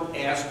or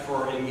ask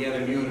for and get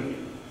immunity.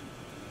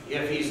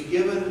 If he's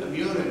given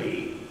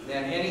immunity,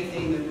 then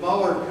anything that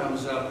Mueller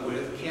comes up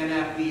with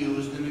cannot be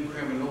used in a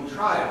criminal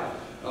trial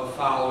of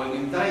following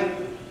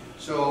indictment.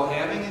 So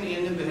having an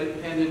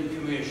independent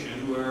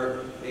commission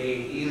where they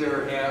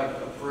either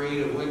have a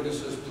parade of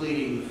witnesses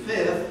pleading the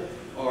Fifth,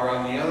 or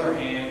on the other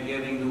hand,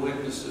 giving the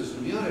witnesses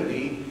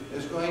immunity,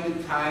 is going to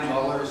tie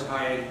Mueller's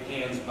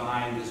hands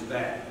behind his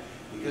back.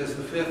 Because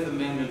the Fifth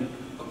Amendment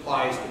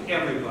applies to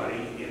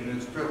everybody in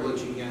its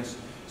privilege against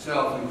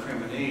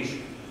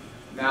self-incrimination.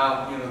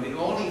 Now, the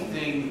only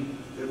thing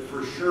that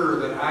for sure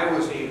that I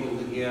was able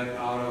to get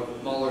out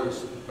of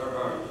Mueller's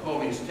or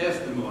Comey's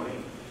testimony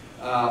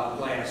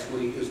last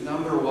week is,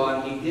 number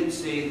one, he did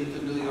say that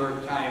the New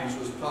York Times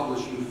was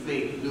publishing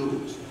fake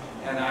news.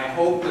 And I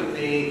hope that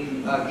they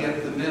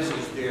get the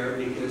message there,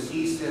 because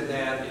he said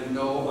that in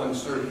no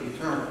uncertain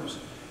terms.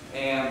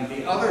 And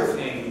the other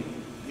thing,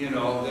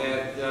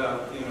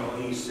 that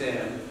he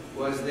said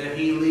was that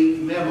he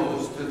leaked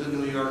memos to the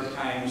New York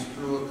Times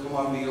through a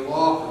Columbia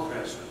law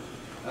professor.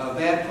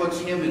 That puts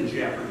him in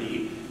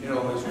jeopardy,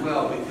 as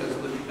well, because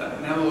the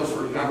memos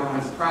were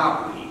government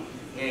property,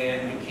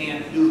 and you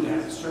can't do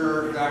that.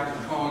 Sir, Dr.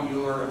 Cohen,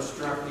 you are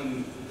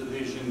obstructing the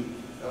vision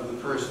of the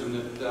person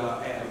that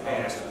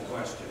asked the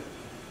question.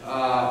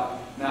 Now,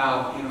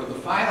 the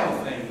final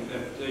thing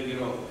that,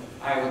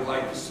 I would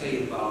like to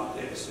say about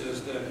this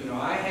is that,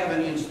 I have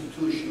an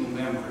institutional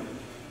memory.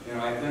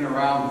 I've been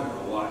around there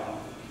a while.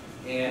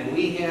 And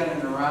we had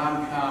an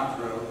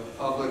Iran-Contra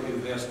public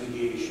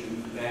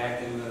investigation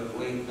back in the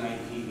late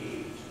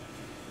 1980s.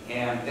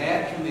 And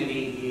that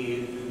committee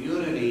gave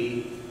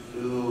immunity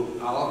to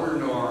Oliver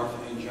North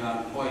and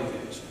John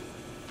Poindexter.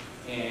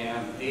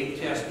 And they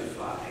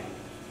testified.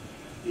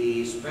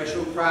 The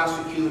special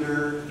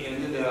prosecutor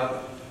ended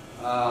up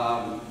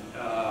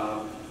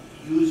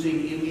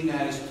using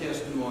immunized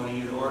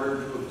testimony in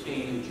order to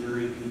obtain a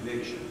jury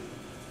conviction.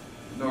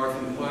 North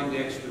and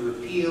Poindexter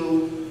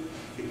appealed.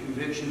 The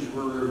convictions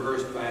were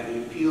reversed by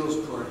the appeals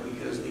court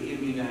because the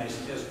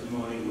immunized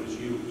testimony was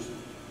used.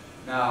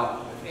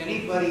 Now, if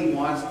anybody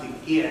wants to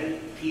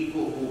get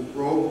people who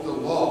broke the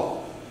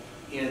law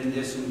in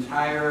this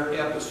entire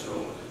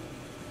episode,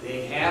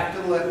 they have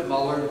to let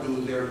Mueller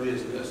do their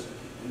business,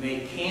 and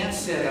they can't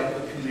set up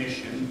a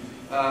commission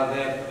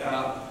that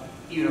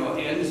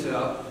ends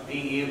up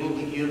being able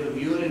to give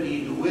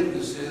immunity to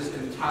witnesses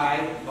and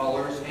tie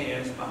Mueller's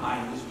hands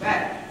behind his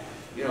back.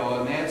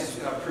 And that's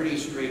a pretty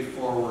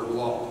straightforward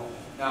law.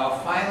 Now, a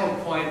final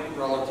point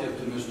relative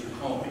to Mr.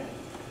 Comey.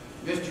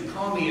 Mr.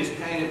 Comey is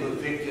kind of a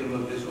victim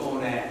of his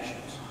own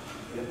actions.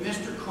 If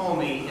Mr.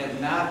 Comey had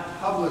not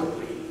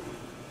publicly,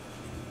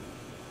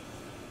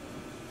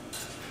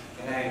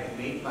 can I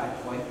make my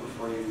point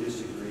before you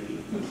disagree?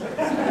 Mr.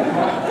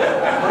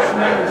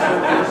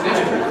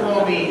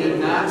 Comey had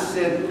not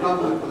said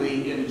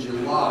publicly in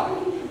July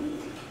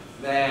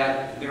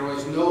that there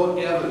was no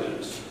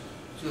evidence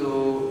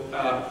to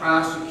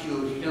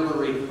prosecute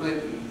Hillary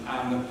Clinton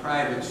on the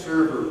private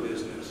server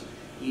business,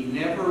 he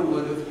never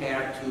would have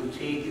had to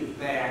take it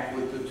back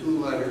with the 2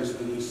 letters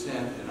that he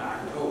sent in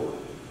October.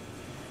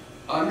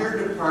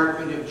 Under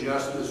Department of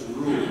Justice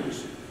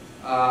rules,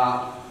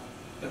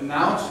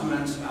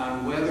 announcements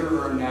on whether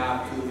or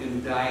not to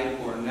indict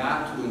or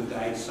not to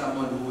indict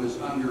someone who is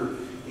under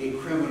a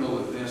criminal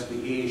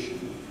investigation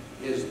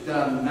is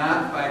done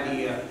not by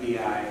the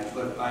FBI,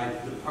 but by the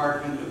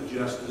Department of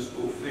Justice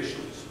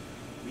officials,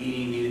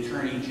 meaning the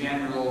Attorney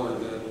General or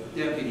the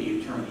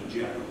Deputy Attorney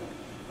General,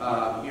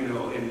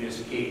 in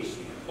this case,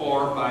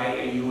 or by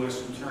a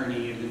U.S.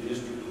 Attorney in the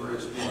district where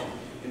it's been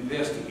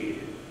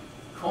investigated.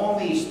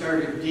 Comey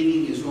started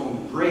digging his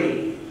own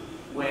grave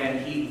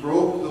when he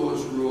broke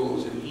those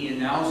rules, and he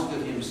announced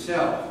it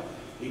himself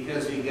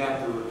because he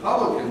got the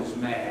Republicans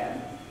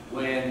mad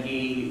when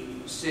he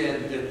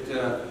said that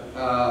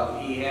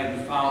he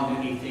hadn't found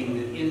anything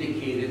that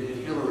indicated that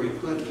Hillary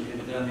Clinton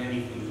had done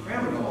anything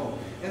criminal.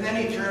 And then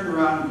he turned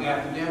around and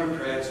got the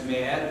Democrats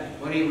mad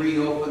when he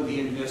reopened the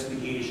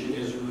investigation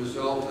as a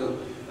result of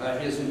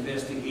his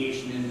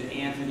investigation into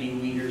Anthony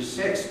Weiner's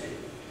sex tape.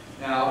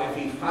 Now, if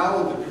he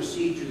followed the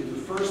procedure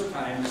the first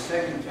time, the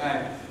second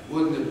time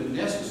wouldn't have been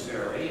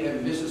necessary,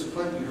 and Mrs.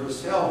 Clinton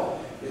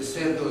herself has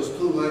said those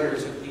 2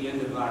 letters at the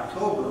end of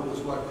October was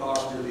what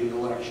cost her the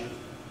election.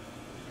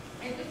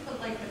 I just would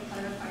like to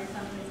clarify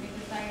something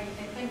because I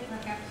think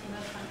perhaps you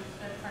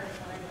misunderstood part of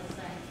what I was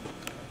saying.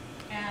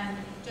 And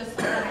just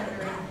so that I'm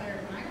very clear,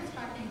 when I was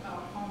talking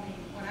about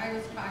homing, what I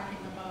was talking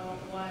about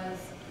was,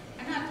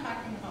 I'm not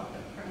talking about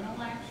the criminal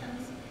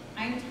actions.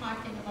 I'm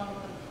talking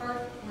about the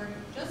part where,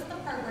 just the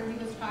part where he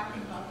was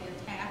talking about the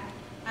attack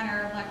on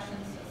our election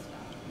system.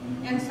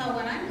 And so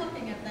when I'm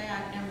looking at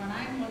that and when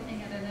I'm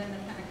looking at an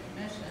independent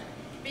commission,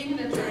 being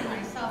an attorney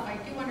myself, I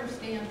do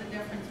understand the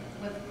difference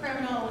with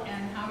criminal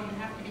and how you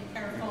have to be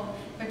careful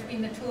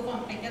between the two of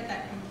them. I get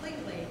that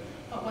completely.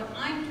 But what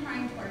I'm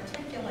trying to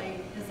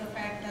articulate is the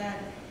fact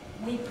that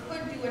we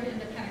could do an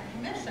independent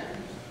commission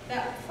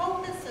that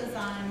focuses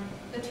on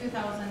the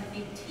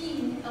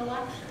 2018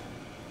 election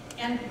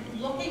and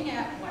looking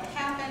at what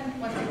happened,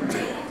 what they were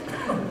able to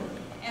do,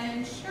 and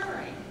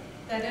ensuring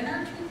that in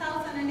our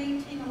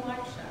 2018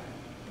 election,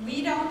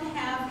 we don't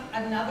have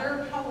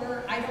another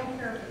power, I don't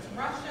care if it's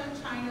Russia,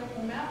 China,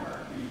 whomever,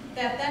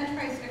 that then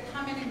tries to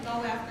come in and go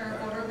after our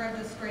voter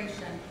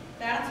registration.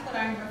 That's what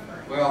I'm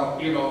referring to. Well,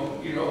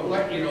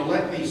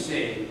 let me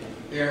say,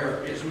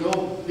 there is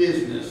no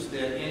business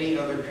that any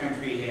other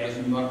country has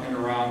in mucking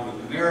around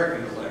with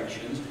American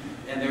elections,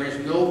 and there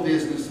is no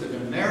business that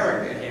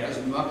America has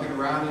in mucking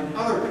around in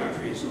other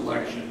countries'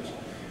 elections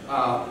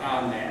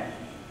on that.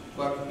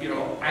 But,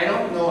 I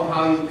don't know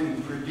how you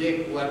can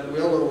predict what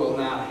will or will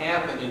not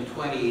happen in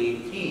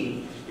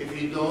 2018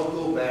 if you don't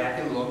go back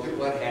and look at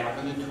what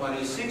happened in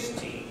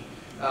 2016,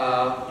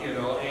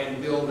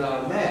 and build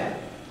on that.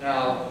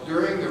 Now,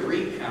 during the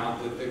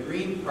recount that the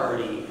Green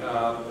Party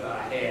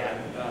had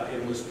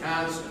in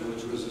Wisconsin,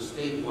 which was a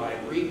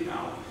statewide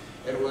recount,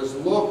 it was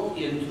looked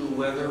into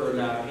whether or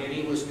not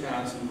any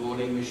Wisconsin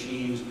voting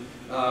machines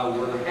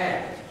were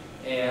hacked.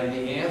 And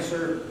the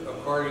answer,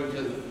 according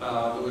to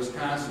the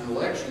Wisconsin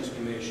Elections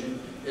Commission,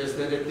 is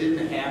that it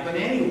didn't happen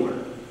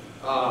anywhere.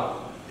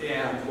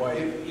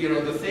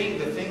 The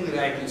thing that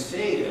I can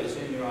say is,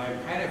 and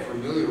I'm kind of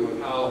familiar with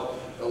how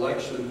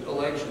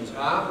elections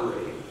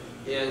operate,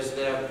 is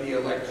that the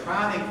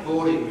electronic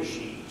voting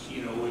machines,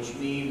 which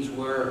means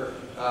where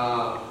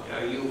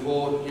you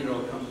vote,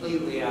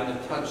 completely on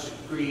a touch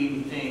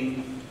screen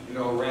thing,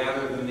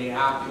 rather than the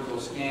optical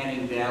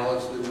scanning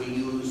ballots that we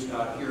use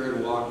here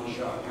in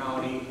Waukesha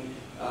County.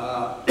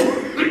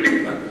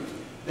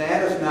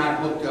 That is not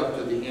hooked up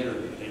to the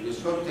internet. It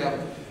is hooked up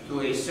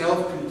to a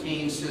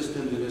self-contained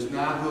system that is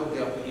not hooked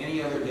up to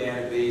any other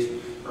database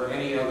or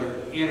any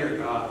other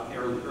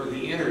or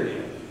the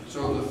internet.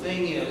 So the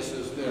thing is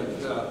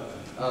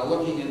that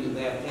looking into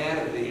that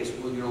database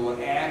would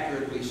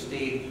accurately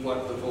state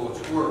what the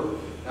votes were.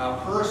 Now,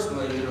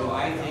 personally,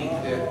 I think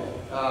that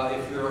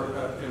if your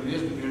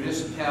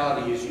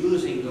municipality is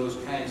using those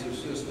kinds of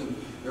systems,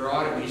 there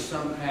ought to be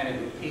some kind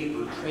of a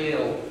paper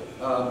trail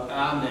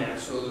on that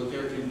so that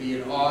there can be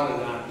an audit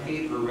on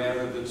paper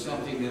rather than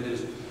something that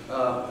is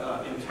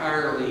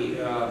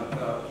entirely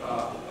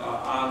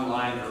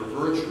online or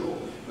virtual.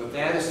 But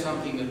that is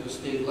something that the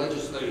state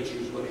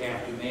legislatures would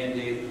have to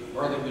mandate,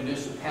 or the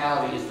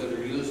municipalities that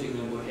are using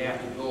them would have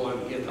to go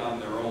and get on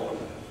their own.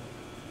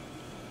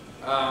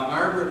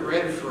 Margaret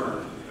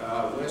Redfern,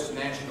 West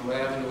National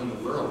Avenue in the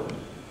Borough.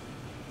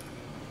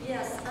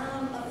 Yes,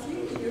 a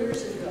few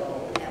years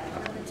ago at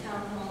one of the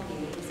town hall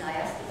meetings, I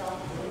asked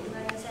about the Voting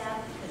Rights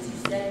Act because you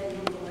said you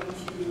were going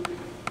to,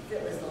 if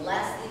it was the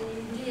last thing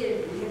you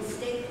did,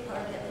 reinstate the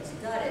part that was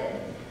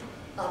gutted.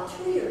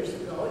 2 years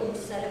ago, you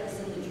said it was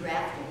in the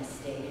drafting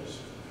stage.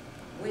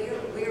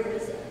 Where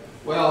is it?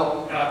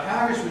 Well,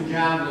 Congressman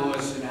John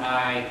Lewis and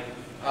I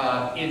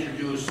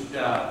introduced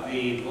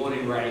the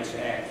Voting Rights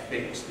Act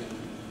fixed. And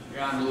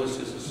John Lewis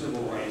is a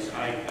civil rights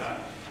icon.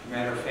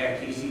 Matter of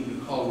fact, he's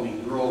even called me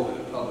Grove at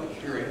a public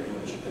hearing,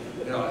 which,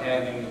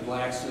 having a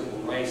black civil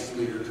rights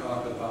leader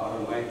talk about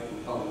a white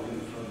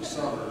Republican from the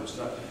suburbs,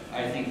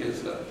 I think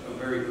is a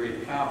very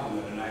great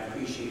compliment, and I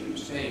appreciate him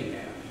saying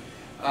that.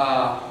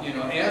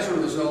 As a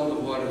result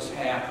of what has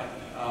happened,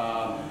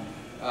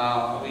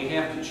 we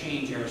have to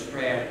change our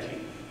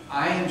strategy.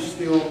 I am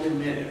still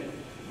committed,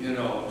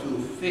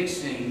 to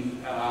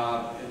fixing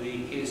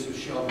the case of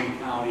Shelby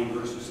County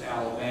versus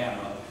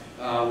Alabama,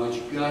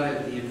 which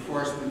gutted the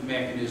enforcement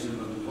mechanism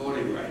of the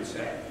Voting Rights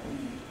Act.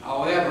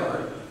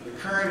 However, the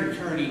current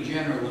Attorney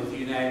General of the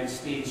United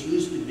States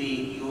used to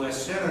be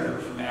U.S. Senator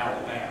from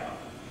Alabama.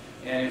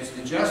 And it's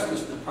the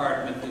Justice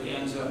Department that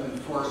ends up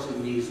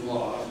enforcing these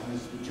laws. And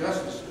it's the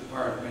Justice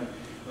Department,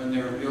 when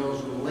there are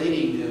bills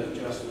relating to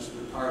Justice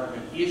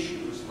Department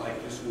issues,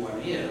 like this one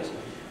is,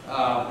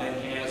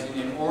 that has an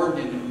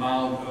inordinate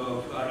amount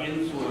of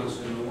influence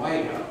in the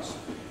White House.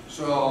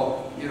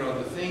 So,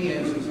 the thing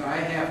is I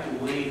have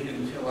to wait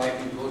until I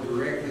can go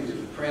directly to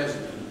the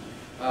President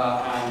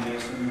on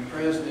this, and the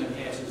President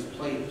has his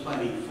plate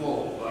plenty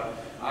full. But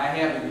I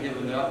haven't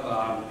given up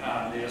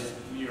on this.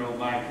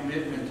 My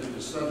commitment to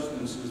the subject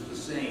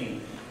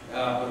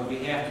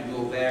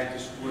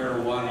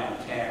anywhere one on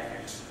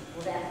tactics.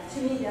 Well, that,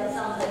 to me, that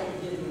sounds like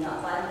you're giving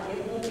up.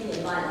 It won't be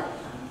in my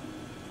lifetime.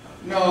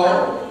 No,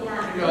 Probably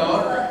not,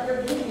 no. but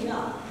you're giving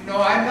up.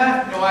 No, I'm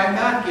not. No, I'm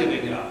not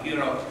giving up. You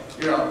know.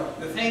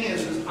 The thing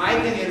is I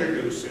can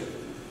introduce it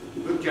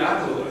with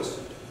John Lewis.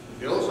 The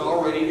bill's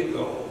all ready to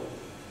go,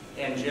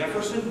 and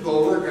Jefferson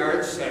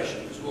Beauregard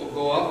Sessions will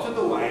go up to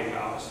the White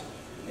House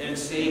and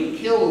say,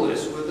 "Kill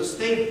this," with a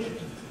statement.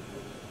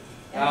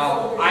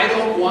 Now, I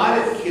don't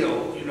want it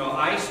killed. You know,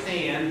 I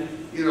stand,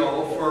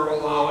 for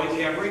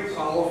allowing every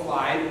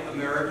qualified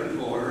American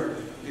voter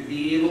to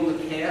be able to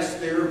cast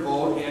their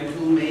vote and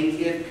to make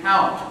it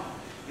count.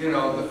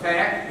 The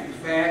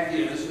fact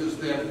is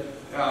that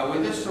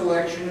with the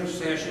selection of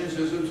Sessions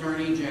as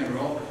Attorney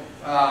General,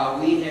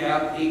 we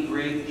have a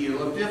great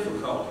deal of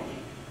difficulty.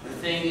 The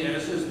thing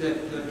is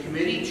that the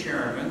committee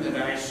chairman that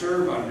I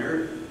serve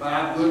under,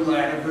 Bob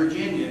Goodlatte of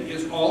Virginia,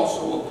 is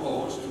also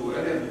opposed to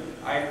it. And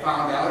I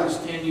found out his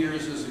 10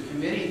 years as a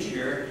committee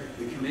chair,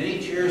 the committee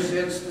chair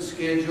sets the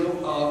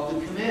schedule of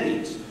the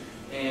committees.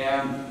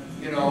 And,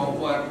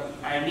 what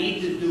I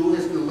need to do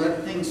is to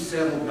let things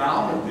settle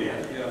down a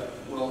bit.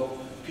 Well,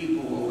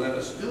 people will let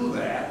us do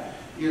that,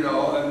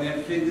 and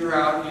then figure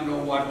out,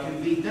 what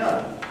can be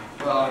done.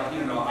 But,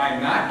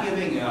 I'm not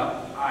giving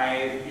up.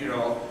 I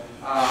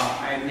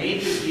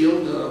made the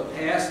deal to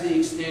pass the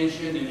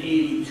extension in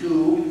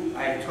 '82.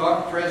 I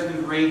talked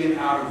President Reagan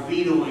out of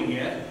vetoing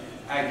it.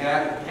 I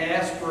got it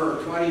passed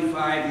for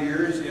 25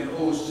 years in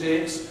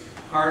 '06.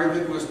 Part of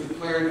it was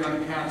declared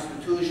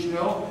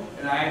unconstitutional,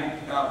 and I'm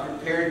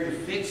prepared to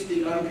fix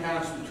the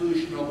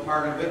unconstitutional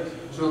part of it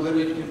so that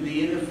it can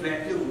be an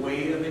effective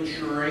way of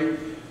ensuring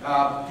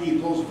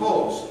people's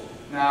votes.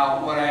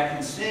 Now, what I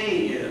can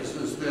say is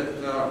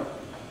that,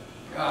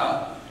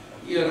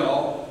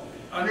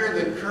 under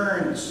the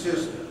current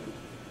system,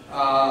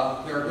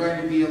 there are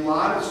going to be a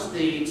lot of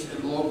states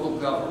and local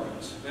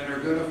governments that are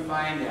going to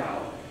find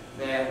out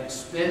that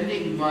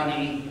spending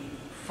money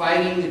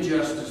fighting the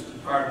Justice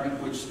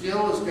Department, which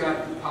still has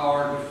got the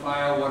power to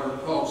file what are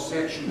called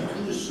Section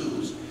 2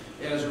 suits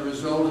as a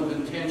result of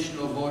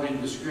intentional voting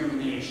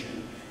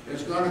discrimination,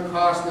 is going to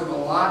cost them a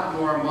lot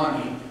more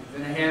money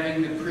than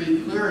having the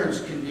pre-clearance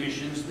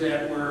conditions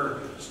that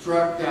were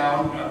struck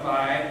down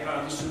by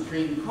the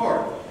Supreme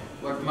Court.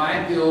 What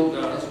my bill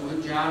does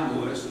with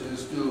John Lewis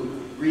is to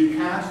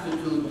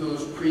reconstitute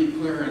those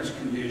pre-clearance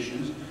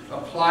conditions,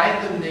 apply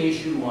them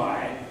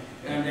nationwide,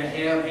 and to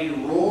have a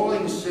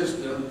rolling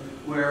system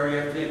where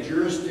if a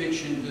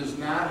jurisdiction does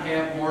not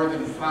have more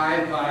than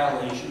 5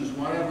 violations,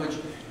 one of which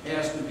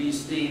has to be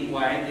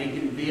statewide, they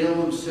can bail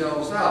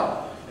themselves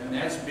out. And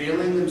that's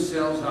bailing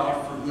themselves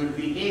out for good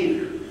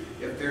behavior.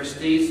 If there are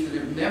states that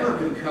have never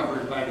been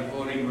covered by the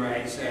Voting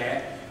Rights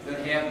Act that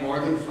have more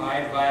than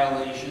 5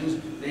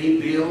 violations, they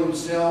bail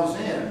themselves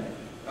in.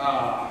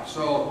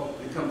 So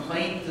the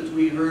complaint that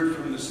we heard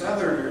from the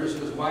Southerners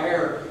is, why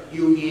are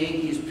you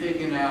Yankees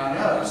picking on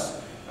us?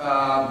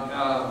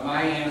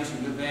 My answer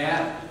to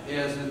that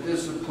is that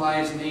this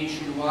applies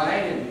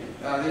nationwide,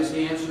 and this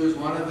answer is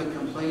one of the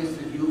complaints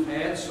that you've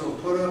had, so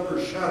put up or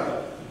shut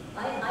up.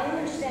 I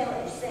understand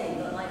what you're saying,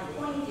 but my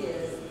point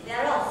is,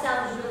 that all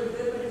sounds really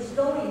good, but it's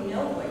going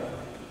nowhere.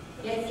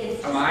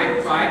 It's just my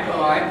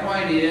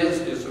point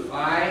is if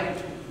I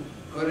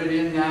put it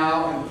in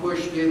now and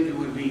pushed it, it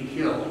would be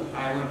killed.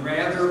 I would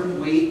rather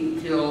wait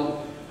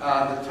until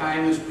the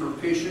time is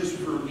propitious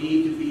for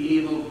me to be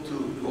able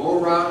to go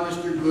around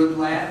Mr.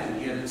 Goodlatte and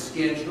get it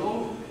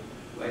scheduled,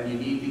 when you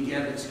need to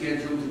get it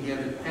scheduled to get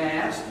it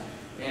passed,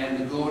 and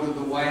to go to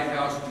the White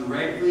House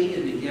directly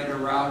and to get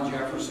around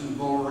Jefferson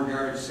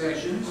Beauregard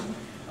Sessions.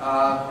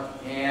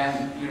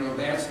 And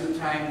that's the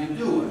time to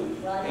do it.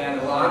 And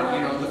a lot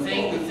of, the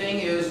thing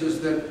is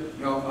that,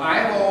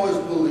 I've always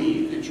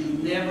believed that you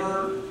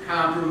never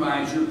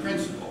compromise your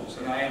principles,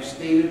 and I have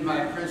stated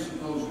my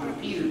principles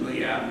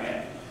repeatedly on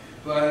that.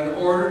 But in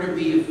order to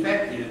be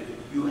effective,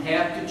 you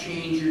have to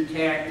change your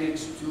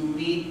tactics to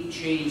meet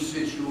changed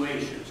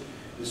situations.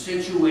 The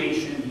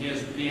situation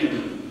has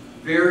been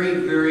very,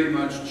 very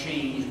much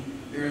changed.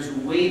 There's a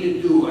way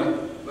to do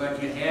it,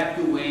 but you have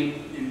to wait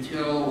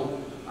until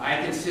I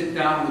can sit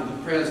down with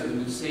the President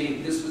and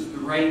say, this is the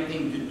right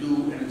thing to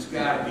do, and it's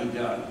got to be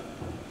done.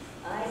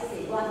 I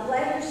see. Well, I'm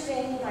glad you're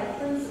saying my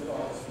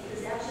principles,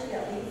 because actually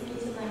that leads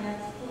me to my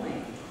next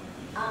point.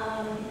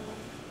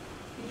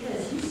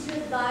 Because you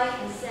stood by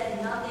and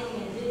said nothing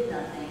and did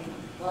nothing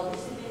while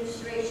this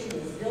administration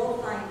was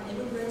vilifying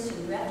immigrants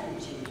and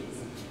refugees.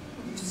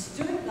 You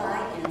stood by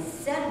and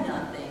said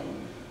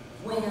nothing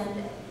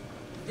when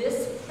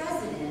this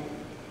president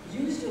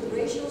used a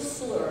racial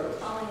slur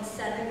calling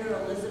Senator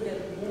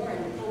Elizabeth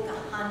Warren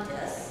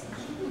Pocahontas.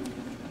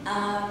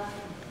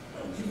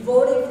 You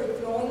voted for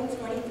throwing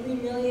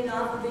 $23 million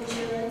off of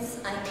insurance,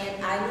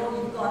 and I know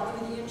you've gone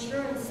through the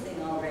insurance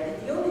thing already.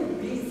 The only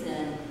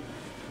reason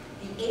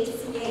the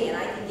ACA, and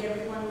I think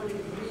everyone would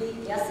agree,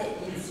 yes,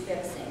 it needs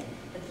fixing,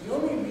 but the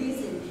only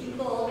reason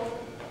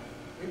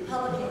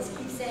Republicans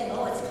keep saying,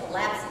 oh, it's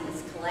collapsing,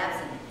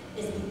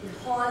 is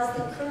because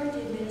the current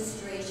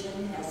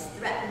administration has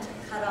threatened to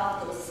cut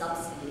off those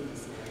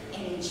subsidies.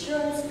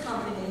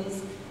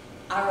 companies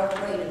are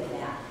afraid of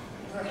that.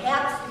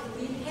 Perhaps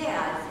if we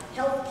had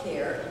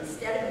healthcare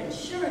instead of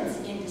insurance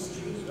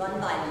industries run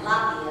by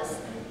lobbyists,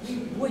 we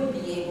would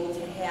be able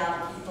to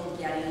have people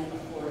getting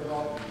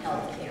affordable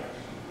healthcare.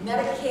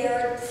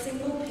 Medicare,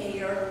 single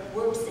payer,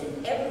 works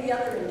in every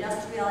other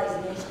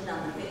industrialized nation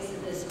on the face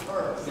of this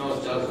earth. No,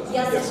 it doesn't.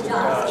 Yes, it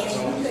does,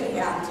 and you could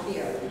have it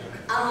here.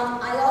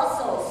 I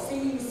also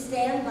see you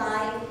stand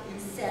by, you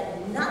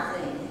said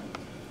nothing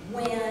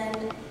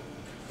when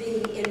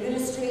the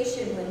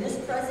administration, when this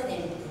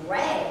president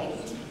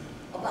bragged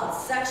about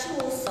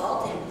sexual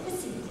assault and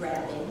pussy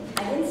grabbing.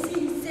 I didn't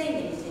see you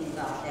saying anything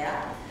about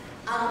that.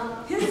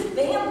 His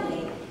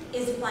family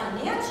is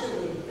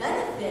financially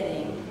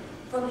benefiting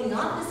from the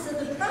office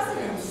of the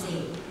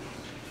presidency.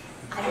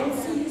 I didn't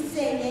see you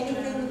saying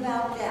anything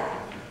about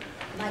that.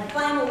 My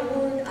final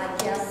word, I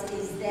guess,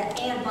 is that,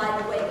 and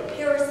by the way, the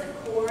Paris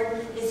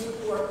Accord is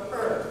for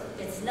Earth.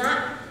 It's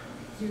not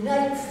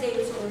United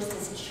States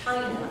versus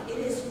China. It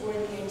is for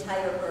the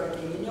entire Earth.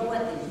 And you know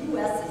what? The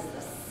U.S. is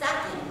the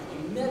second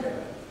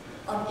emitter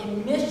of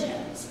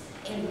emissions,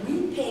 and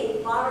we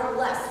pay far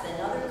less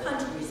than other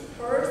countries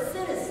per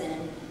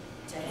citizen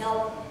to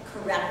help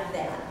correct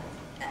that.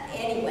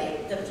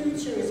 Anyway, the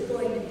future is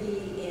going to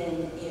be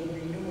in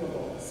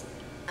renewables.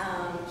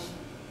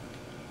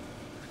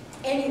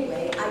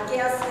 Anyway, I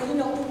guess, you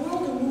know, the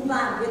world will move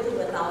on with or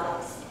without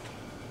us.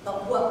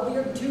 But what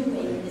we're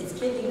doing is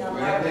giving up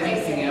our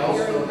place at a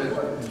very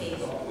important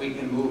table. We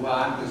can move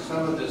on, because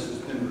some of this has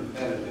been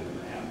repetitive,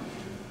 ma'am.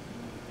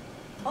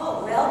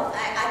 Oh, well,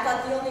 I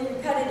thought the only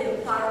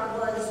repetitive part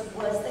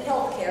was the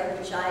health care,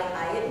 which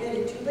I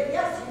admitted to, but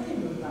yes, you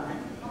can move on.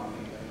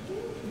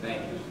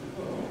 Thank you.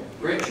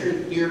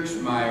 Richard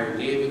Dierksmeyer,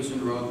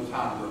 Davidson Road,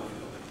 Town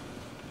Brookfield.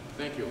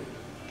 Thank you.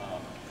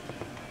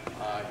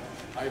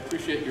 I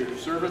appreciate your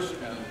service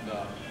and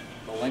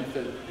the length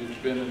that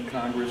you've been in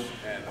Congress,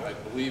 and I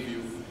believe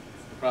you've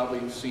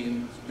probably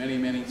seen many,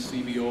 many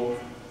CBO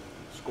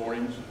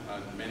scorings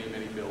on many,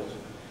 many bills.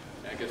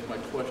 And I guess my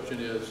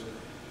question is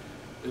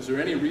there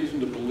any reason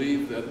to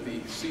believe that the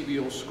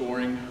CBO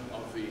scoring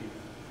of the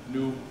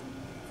new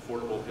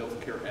Affordable Health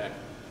Care Act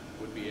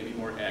would be any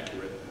more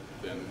accurate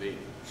than the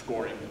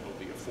scoring of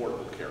the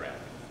Affordable Care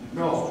Act?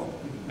 No.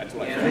 That's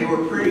what And they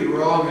were pretty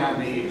wrong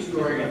on the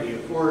scoring of the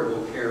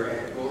Affordable Care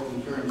Act, both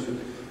in terms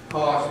of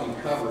cost and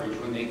coverage,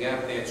 when they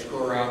got that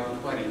score out in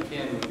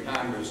 2010 when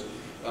Congress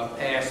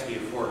passed the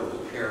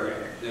Affordable Care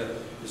Act. The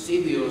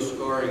CBO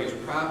scoring has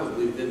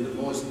probably been the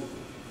most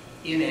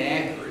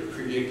inaccurate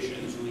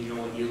predictions when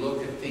you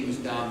look at things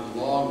down the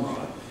long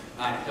run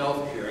on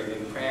health care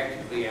than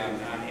practically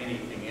on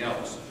anything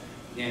else.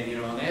 And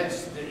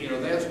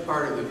that's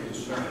part of the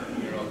concern.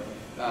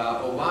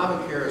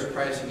 Obamacare is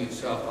pricing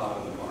itself out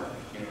of the market.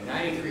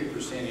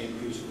 93%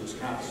 increase in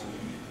Wisconsin,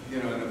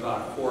 in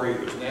about 4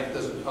 years, and that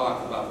doesn't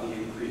talk about the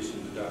increase in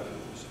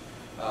deductibles.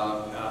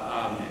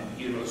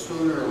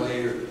 Sooner or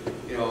later,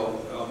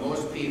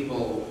 most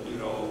people,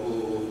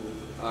 who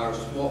are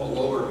small,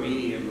 lower,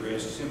 medium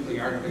risk, simply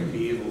aren't going to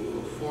be able to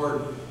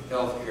afford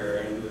health care,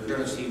 and we're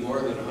going to see more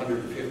than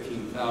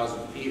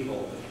 115,000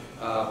 people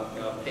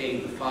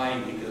paying the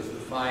fine, because the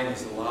fine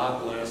is a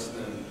lot less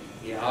than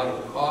the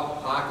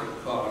out-of-pocket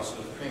cost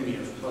of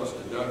premiums plus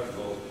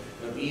deductibles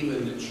of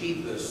even the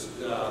cheapest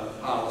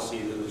policy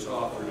that was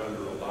offered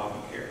under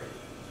Obamacare.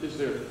 Is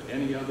there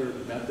any other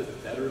method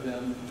better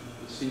than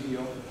the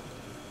CBO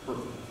for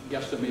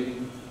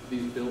guesstimating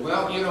these bills?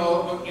 Well,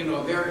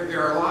 there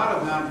are a lot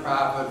of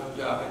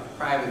nonprofit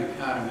private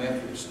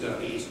econometric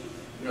studies.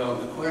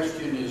 The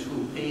question is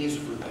who pays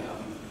for them,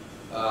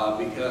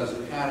 because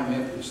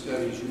econometric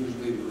studies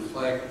usually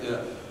reflect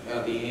the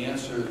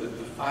answer that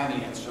the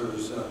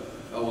financiers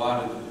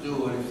wanted to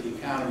do, and if the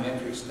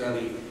econometric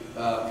study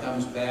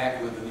comes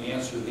back with an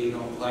answer they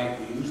don't like,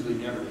 we usually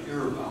never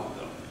hear about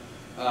them.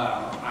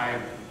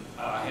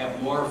 I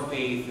have more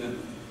faith in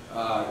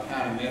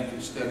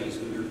econometric studies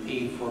that are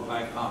paid for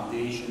by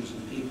foundations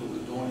and people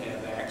that don't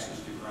have access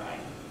to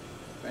grind.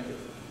 Thank you.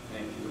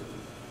 Thank you.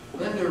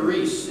 Linda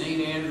Reese,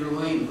 St. Andrew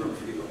Lane,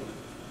 Brookfield.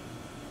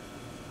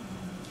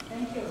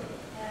 Thank you.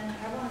 And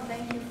I want to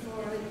thank you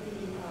for the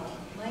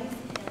length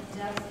and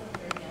depth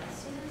of your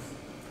answers.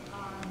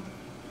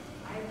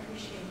 I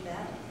appreciate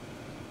that.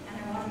 And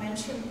I want to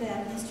mention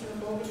that Mr.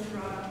 Logan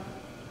brought up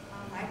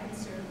my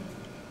concern,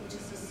 which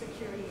is a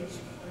security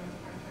issue for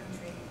our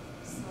country,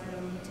 so I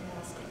don't need to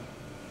ask it.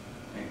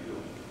 Thank you.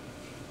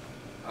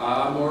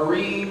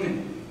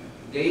 Maureen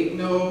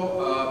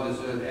Daytno, is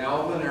it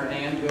Alvin or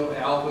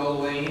Alville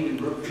Lane in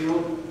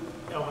Brookfield?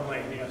 Elvin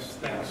Lane, yes,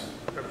 thanks,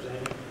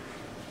 Representative.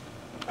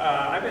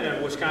 I've been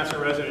a Wisconsin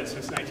resident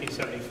since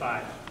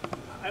 1975.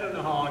 I don't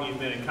know how long you've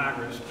been in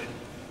Congress, but it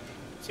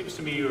seems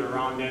to me you were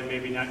around then,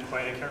 maybe not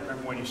quite. I can't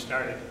remember when you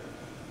started.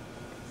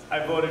 I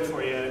voted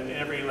for you in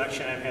every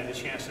election I've had the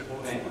chance to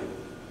vote for.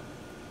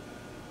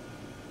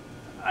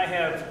 I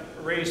have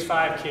raised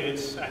 5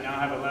 kids. I now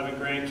have 11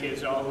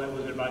 grandkids, all live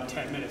within about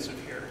 10 minutes of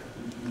here.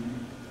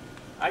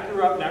 I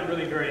grew up not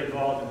really very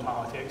involved in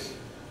politics.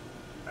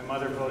 My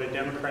mother voted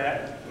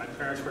Democrat. My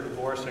parents were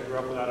divorced. I grew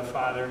up without a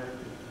father.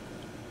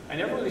 I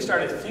never really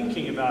started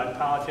thinking about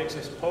politics,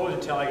 I suppose,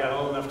 until I got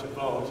old enough to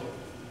vote.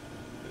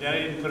 But then I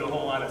didn't put a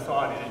whole lot of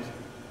thought in it.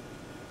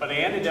 But I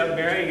ended up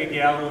marrying a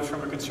gal who was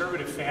from a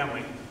conservative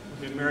family.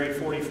 We've been married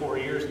 44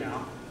 years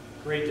now.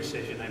 Great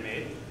decision I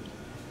made.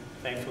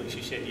 Thankfully,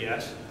 she said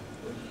yes.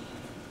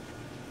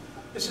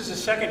 This is the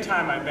second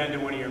time I've been to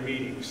one of your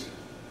meetings.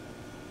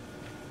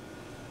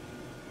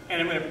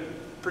 And I'm going to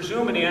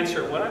presume an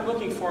answer. What I'm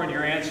looking for in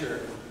your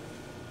answer,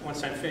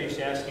 once I'm finished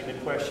asking the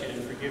question,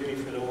 and forgive me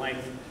for the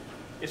length,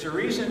 is a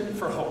reason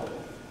for hope.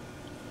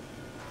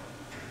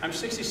 I'm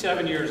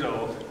 67 years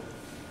old.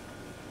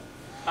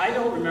 I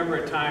don't remember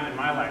a time in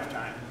my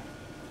lifetime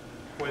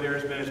where there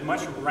has been as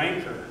much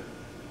rancor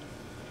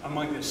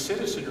among the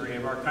citizenry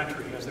of our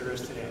country as there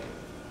is today.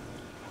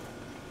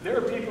 There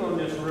are people in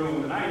this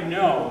room that I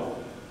know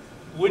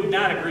would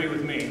not agree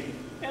with me,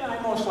 and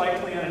I most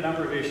likely on a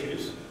number of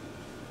issues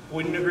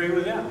wouldn't agree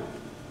with them.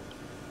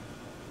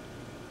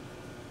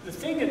 The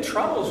thing that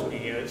troubles me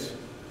is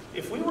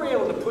if we were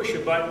able to push a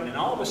button and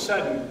all of a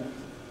sudden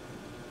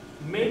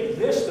make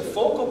this the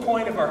focal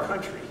point of our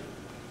country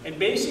and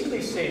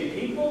basically say,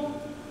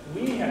 people,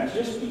 we have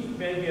just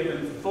been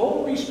given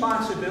full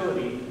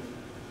responsibility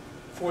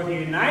for the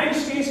United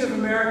States of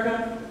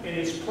America and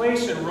its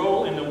place and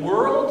role in the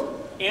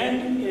world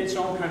and in its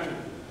own country.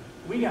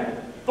 We got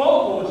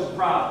boatloads of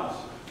problems.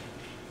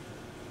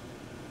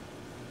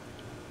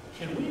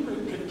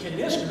 Can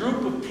this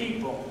group of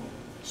people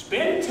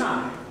spend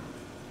time,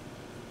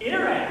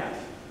 interact,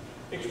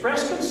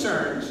 express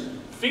concerns,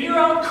 figure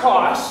out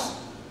costs,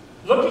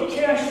 look at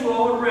cash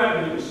flow and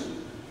revenues,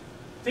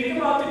 think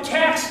about the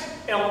tax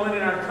element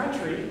in our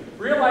country,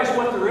 realize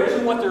what there is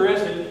and what there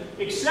isn't,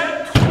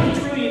 accept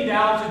 $20 trillion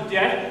of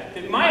debt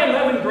that my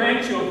 11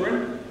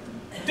 grandchildren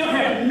don't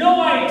have no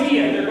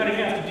idea they're going to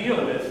have to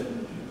deal with.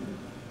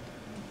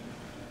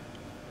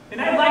 And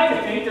I'd like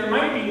to think there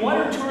might be 1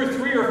 or 2 or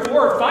 3 or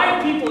 4 or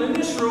 5 people in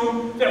this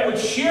room that would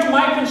share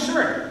my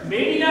concern.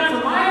 Maybe not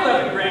for my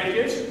 11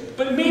 grandkids,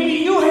 but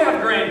maybe you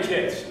have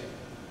grandkids.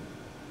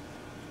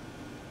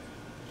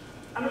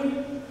 I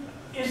mean,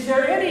 is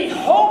there any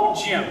hope,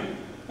 Jim,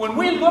 when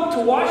we look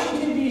to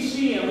Washington,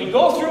 D.C., and we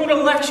go through an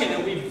election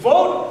and we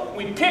vote,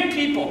 we pick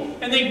people,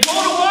 and they go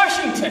to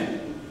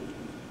Washington,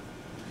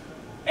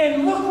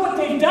 and look what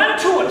they've done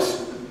to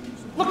us.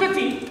 Look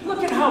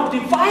at how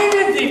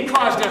divided they've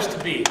caused us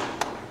to be.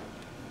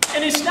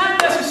 And it's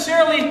not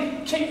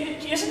necessarily,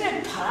 isn't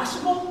it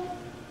possible?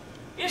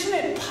 Isn't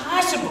it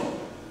possible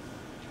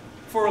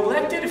for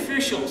elected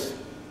officials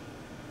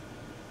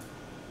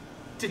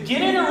to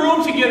get in a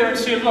room together and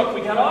say, look,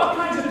 we got all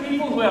kinds of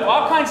people who have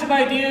all kinds of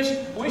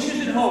ideas, wishes,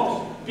 and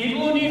hopes.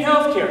 People who need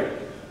health care.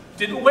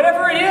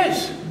 Whatever it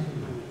is.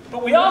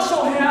 But we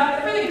also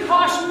have, everything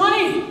costs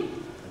money.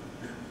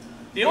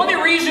 The only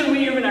reason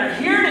we even are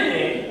here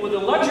today with the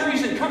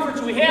luxuries and comforts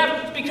we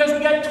have is because we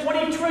got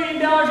 $20 trillion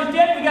of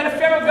debt. We got a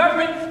federal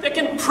government that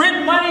can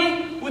print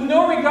money with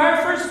no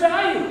regard for its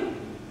value.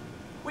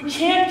 We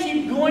can't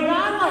keep going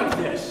on like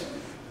this.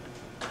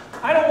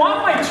 I don't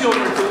want my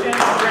children to end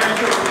up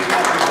grandchildren.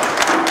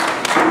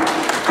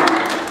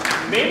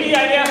 Maybe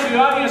I'd ask the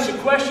audience a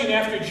question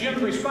after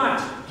Jim's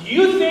response. Do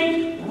you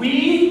think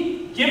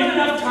we, given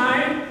enough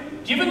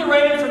time, given the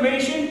right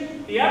information,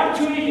 the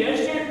opportunity to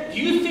educate, do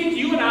you think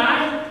you and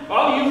I,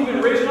 all of you who've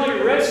been raising all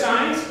your red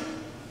signs,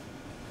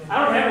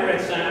 I don't have a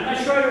red sign, I'm not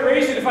sure I'd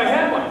raise it if I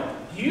had one.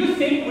 Do you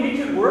think we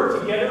could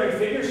work together and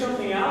figure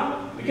something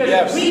out? Because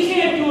if we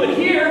can't do it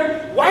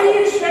here, why do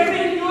you expect they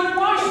can do it in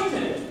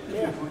Washington?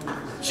 Yeah.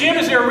 Jim,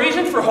 is there a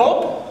reason for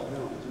hope?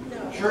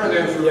 No. Sure,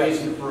 there's a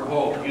reason for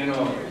hope. You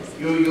know,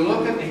 you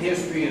look at the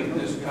history of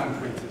this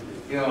country,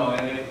 you know,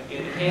 and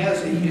it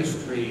has a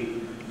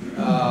history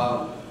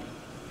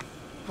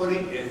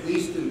putting, at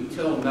least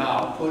until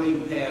now,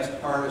 putting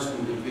past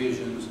partisan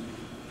divisions,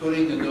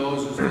 putting the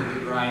noses to the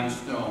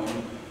grindstone,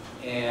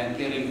 and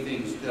getting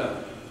things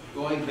done.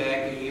 Going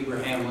back to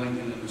Abraham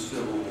Lincoln and the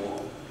Civil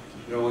War,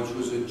 you know, which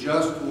was a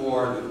just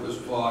war that was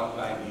fought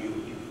by the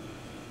Union.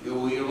 You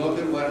know, you look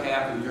at what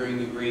happened during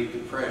the Great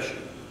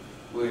Depression,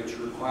 which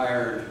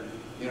required,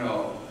 you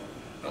know,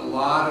 a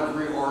lot of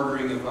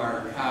reordering of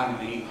our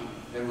economy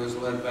that was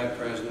led by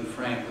President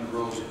Franklin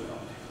Roosevelt.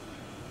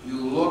 You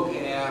look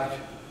at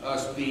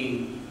us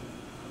being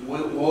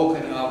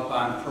woken up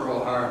on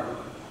Pearl Harbor,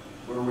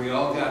 where we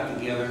all got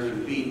together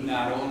and beat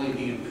not only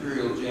the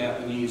Imperial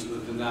Japanese,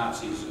 but the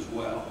Nazis as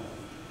well.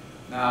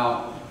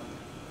 Now,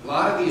 a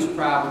lot of these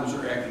problems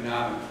are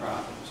economic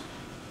problems.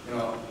 You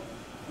know,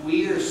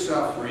 we are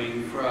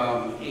suffering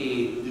from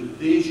a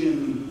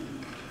division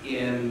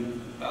in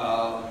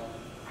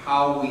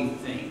how we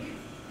think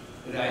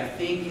that I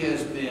think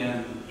has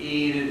been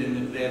aided and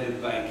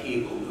abetted by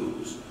cable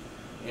news.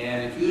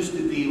 And it used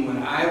to be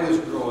when I was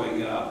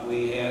growing up,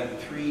 we had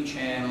 3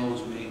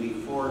 channels, maybe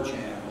 4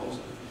 channels.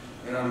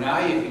 You know, now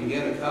you can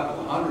get a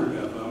couple hundred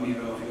of them, you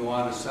know, if you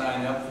want to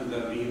sign up for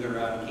them either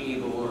on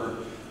cable or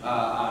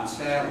on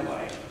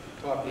satellite.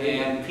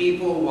 And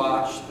people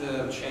watch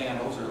the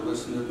channels or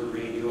listen to the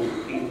radio,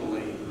 the people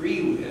they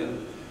agree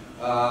with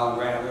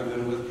rather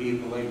than with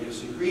people they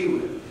disagree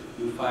with.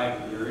 You find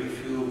very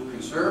few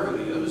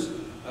conservatives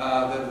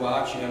that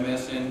watch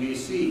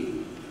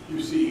MSNBC.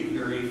 You see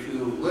very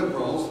few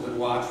liberals that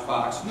watch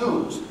Fox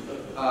News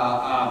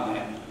on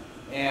that.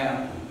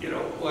 And, you know,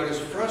 what is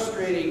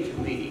frustrating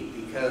to me,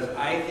 because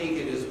I think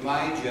it is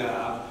my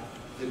job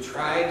to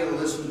try to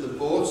listen to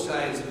both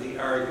sides of the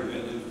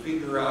argument and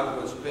figure out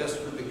what's best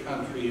for the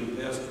country and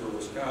best for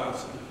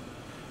Wisconsin,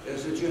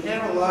 is that you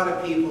have a lot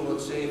of people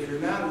that say if you're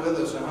not with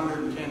us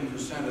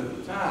 110% of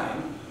the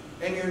time,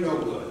 then you're no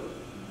good.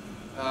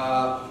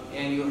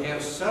 And you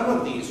have some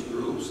of these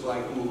groups,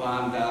 like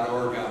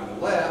MoveOn.org on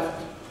the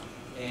left,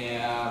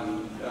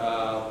 and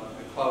the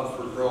Club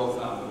for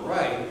Growth on the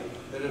right,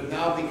 that have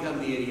now become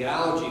the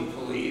ideology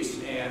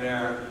police and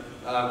are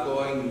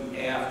going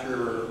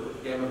after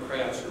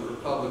Democrats or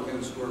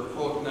Republicans who are,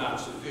 quote, not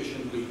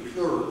sufficiently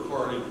pure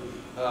according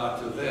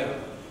to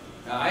them.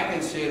 Now, I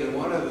can say that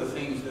one of the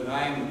things that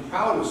I'm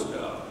proudest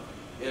of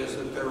is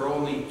that there are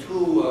only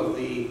 2 of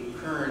the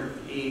current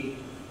 8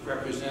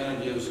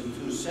 representatives and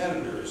 2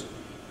 senators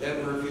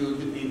that were viewed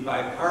to be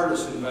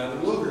bipartisan by the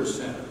Lugar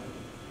Center,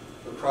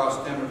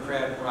 across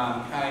Democrat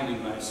Ron Kind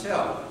and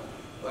myself.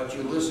 But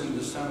you listen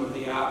to some of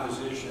the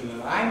opposition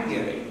that I'm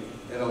getting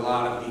at a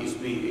lot of these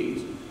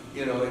meetings,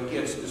 you know, it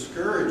gets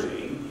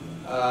discouraging,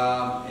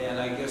 and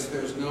I guess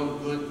there's no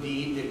good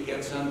deed that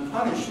gets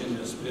unpunished in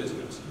this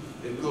business.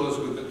 It goes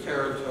with the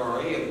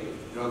territory and,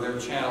 you know, their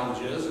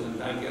challenges,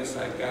 and I guess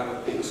I've got a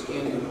big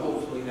skin and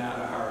hopefully not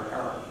a hard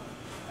heart.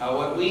 Now,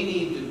 what we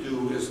need to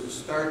do is to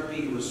start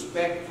being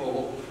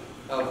respectful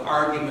of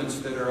arguments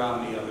that are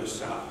on the other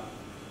side.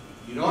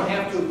 You don't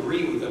have to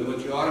agree with them,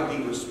 but you ought to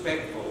be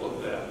respectful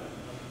of them.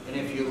 And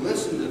if you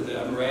listen to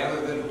them,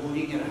 rather than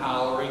hooting and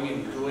hollering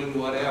and doing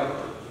whatever,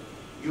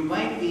 you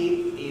might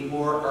be a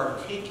more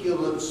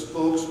articulate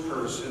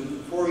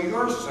spokesperson for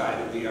your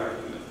side of the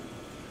argument.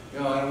 You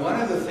know, and one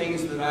of the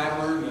things that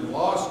I learned in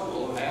law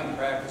school, and I haven't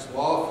practiced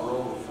law for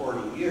over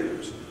 40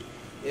 years,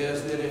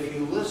 is that if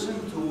you listen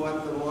to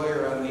what the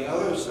lawyer on the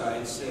other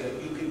side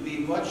said, you can be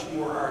much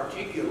more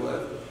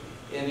articulate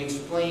in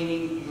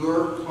explaining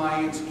your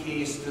client's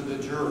case to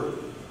the jury.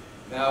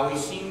 Now, we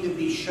seem to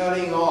be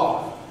shutting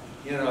off,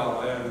 you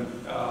know, and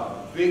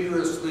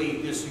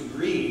vigorously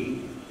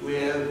disagreeing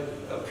with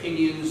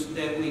opinions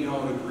that we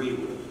don't agree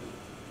with.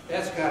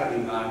 That's got to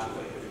be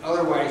modulated.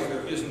 Otherwise,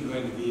 there isn't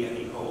going to be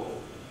any hope.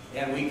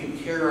 And we can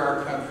tear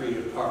our country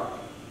apart.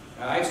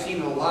 Now, I've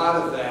seen a lot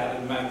of that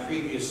in my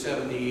previous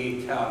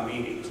 78 town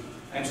meetings.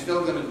 I'm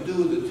still going to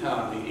do the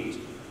town meetings.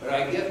 But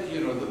I get, you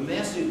know, the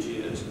message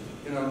is,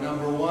 you know,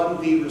 number 1,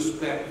 be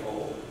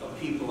respectful of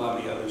people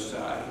on the other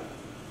side.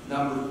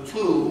 Number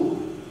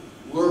 2,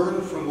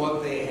 learn from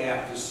what they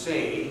have to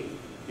say,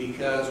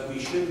 because we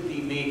shouldn't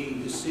be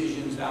making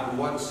decisions on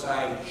what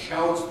side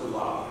shouts the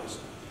loudest.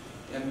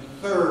 And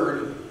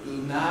third, do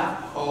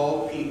not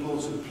call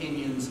people's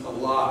opinions a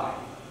lie.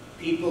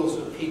 People's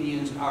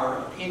opinions are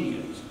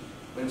opinions.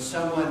 When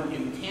someone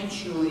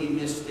intentionally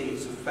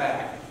misstates a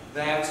fact,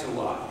 that's a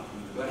lie.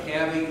 But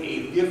having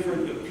a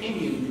different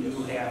opinion that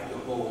you have to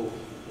hold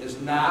is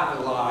not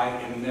a lie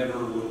and never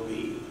will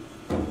be.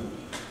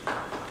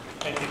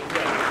 Thank you.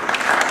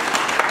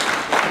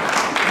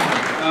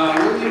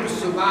 William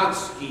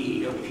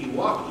Sabatsky of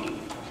Pewaukee.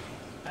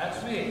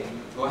 That's me.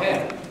 Go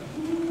ahead.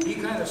 He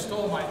kind of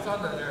stole my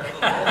thunder there.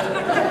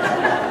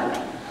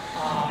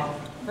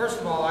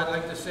 First of all, I'd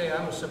like to say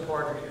I'm a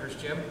supporter of yours,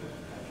 Jim.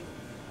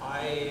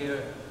 I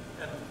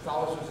and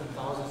thousands and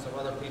thousands of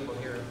other people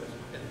here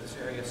in this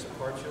area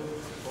support you.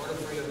 Voted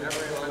for you in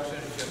every election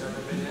that you've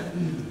ever been in.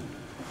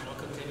 And I'll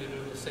continue to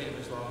do the same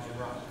as long as you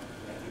run.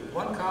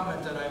 One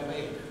comment that I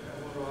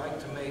would like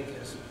to make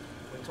is,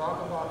 we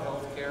talk about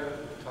health care,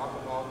 we talk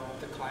about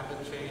the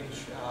climate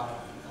change,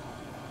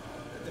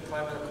 the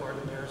climate accord,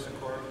 the Paris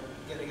Accord,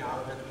 getting out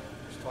of it.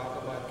 There's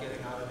talk about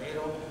getting out of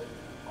NATO.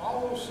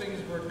 All those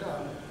things were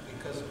done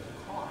because of the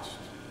cost,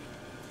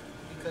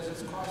 because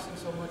it's costing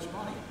so much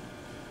money.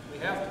 We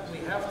have to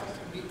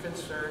be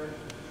concerned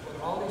with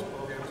all these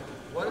programs.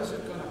 What is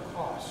it going to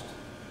cost?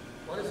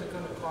 What is it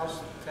going to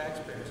cost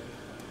taxpayers?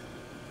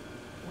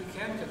 We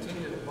can't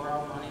continue to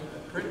borrow money,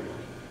 print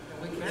money,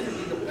 and we can't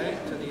be the bank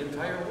to the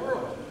entire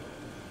world.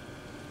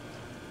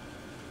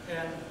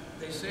 And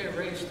they say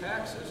raise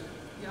taxes.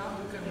 Yeah,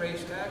 you can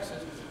raise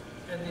taxes,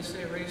 and they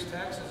say raise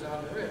taxes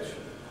on the rich.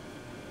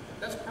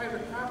 That's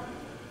private property.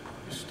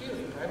 You're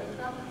stealing private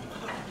property.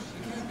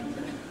 You can't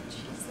do that.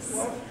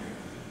 Jesus.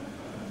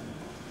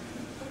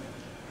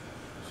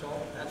 So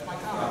that's my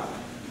comment.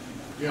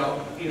 You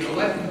know,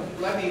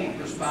 let me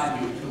respond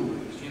to you 2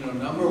 ways. You know,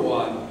 number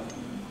 1,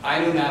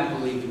 I do not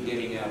believe in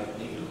getting out of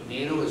NATO.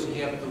 NATO has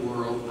kept the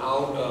world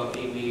out of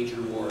a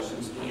major war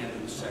since the end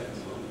of the Second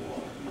World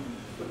War.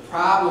 The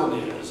problem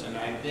is, and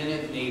I've been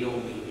at NATO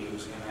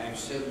meetings, and I've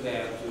said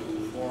that to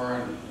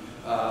foreign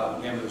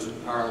members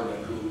of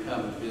Parliament who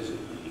come and visit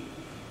me,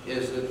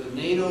 is that the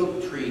NATO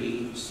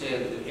treaty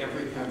said that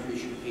every country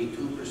should pay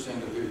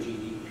 2% of their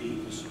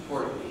GDP to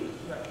support NATO.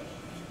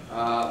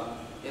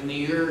 in the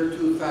year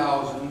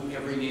 2000,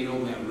 every NATO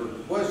member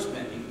was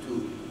spending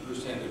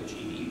 2% of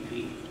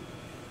GDP.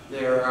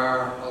 There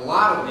are a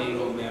lot of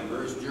NATO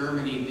members,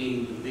 Germany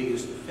being the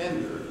biggest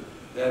offender,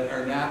 that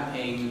are not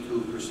paying the 2%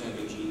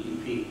 of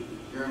GDP.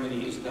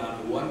 Germany is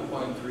down to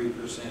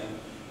 1.3%,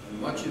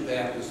 and much of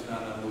that is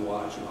done on the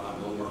watch of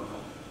Angela Merkel.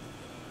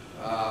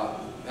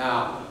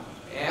 Now,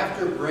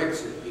 after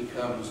Brexit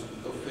becomes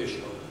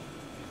official,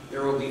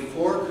 there will be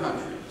 4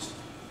 countries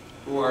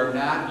who are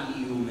not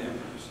EU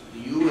members: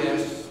 the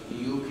US, the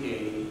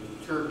UK,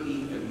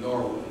 Turkey, and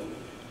Norway,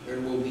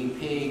 that will be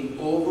paying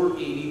over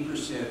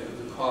 80%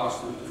 of the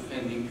cost of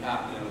defending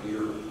continental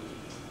Europe.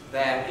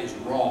 That is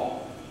wrong.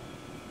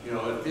 You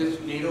know, if this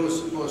NATO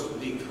is supposed to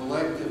be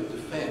collective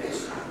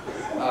defense,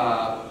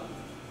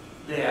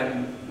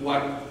 then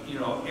what, you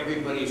know,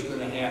 everybody's going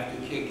to have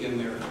to kick in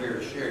their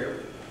fair share.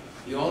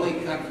 The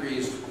only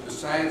countries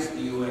besides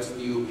the US,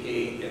 the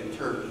UK, and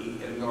Turkey,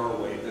 and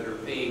Norway that are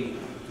paying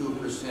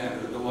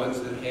 2% are the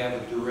ones that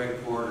have a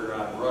direct border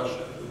on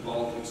Russia, the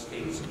Baltic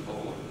states and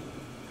Poland.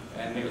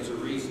 And there's a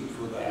reason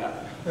for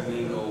that, and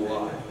they know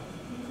why.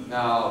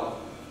 Now,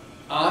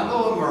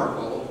 Angela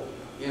Merkel,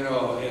 you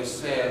know, has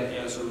said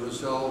as a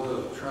result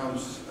of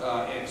Trump's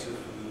exit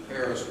from the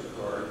Paris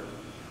Accord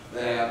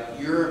that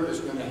Europe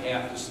is going to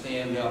have to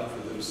stand up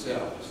for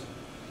themselves.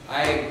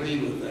 I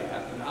agree with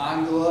that. And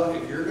Angela,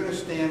 if you're going to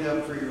stand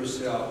up for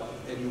yourself,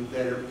 then you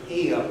better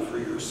pay up for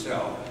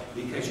yourself,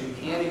 because you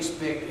can't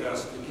expect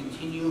us to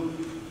continue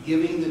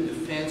giving the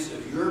defense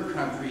of your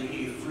country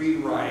a free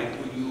ride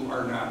when you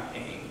are not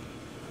paying.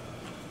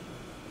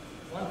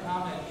 One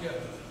comment, Jim.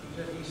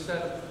 He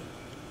said,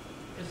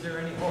 is there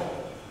any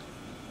hope?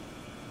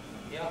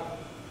 Yeah.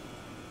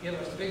 Give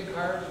us big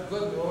cars,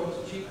 good roads,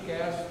 cheap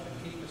gas,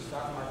 and keep the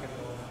stock market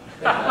going.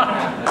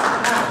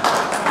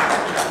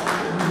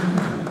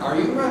 Are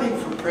you running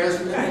for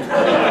president in 2020?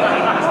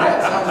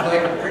 That sounds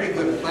like a pretty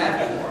good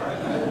platform.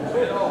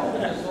 You know,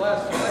 this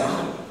last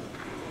election,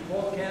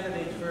 both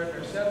candidates were in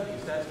their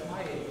 70s. That's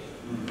my age.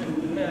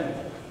 And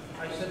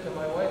I said to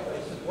my wife, I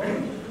said, what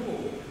would you do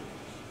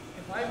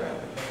if I ran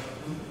for president?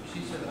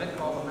 She said, I'd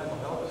call the mental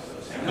health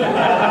association.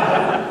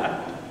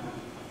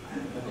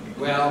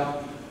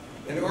 Well,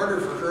 in order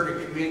for her to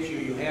commit you,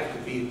 you have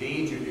to be a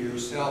danger to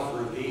yourself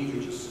or a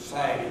danger to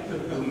society.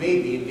 You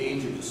may be a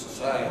danger to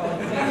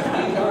society.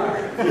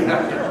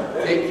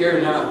 Yeah. Take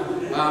care now.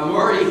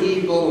 Maury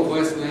Hebel of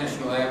West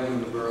National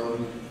Avenue in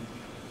Berlin.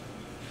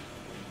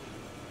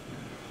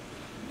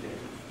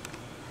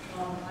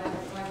 I'd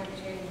like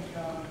to change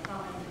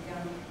comment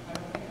again. I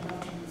don't think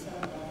enough has been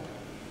said about it.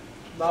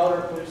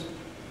 Louder, please.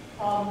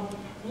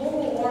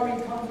 Global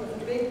warming comes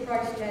with a big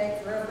price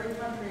tag for every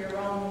country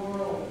around the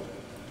world.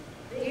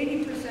 The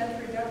 80%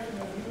 reduction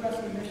of U.S.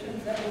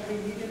 emissions that will be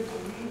needed to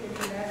lead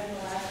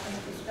international action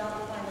to stop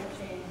climate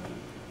change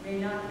may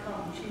not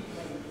come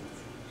cheaply,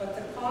 but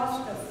the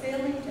cost of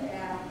failing to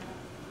act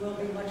will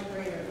be much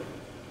greater.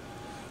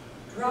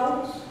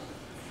 Droughts,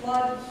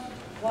 floods,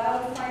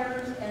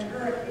 wildfires, and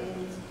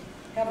hurricanes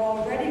have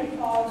already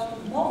caused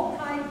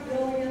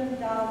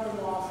multi-billion-dollar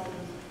losses,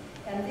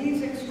 and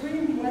these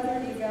extreme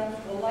weather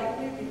events will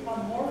likely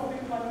become more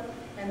frequent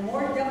and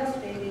more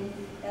devastating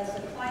as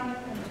the climate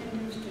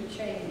continues to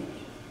change.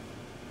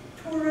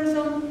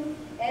 Tourism,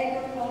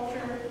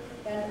 agriculture,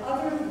 and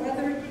other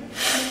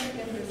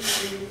weather-dependent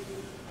industries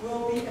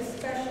will be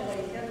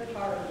especially hit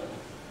hard.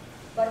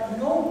 But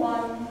no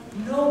one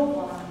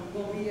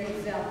will be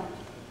exempt.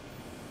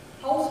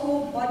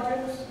 Household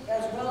budgets,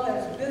 as well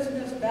as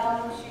business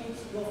balance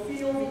sheets, will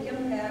feel the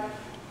impact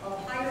of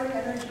higher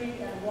energy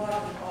and water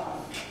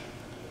costs.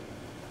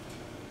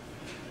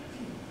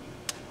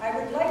 I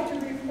would like to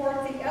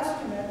report the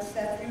estimates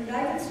that the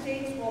United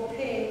States will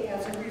pay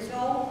as a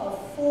result of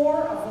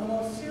 4 of the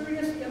most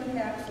serious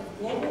impacts of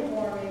global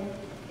warming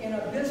in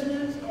a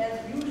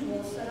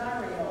business-as-usual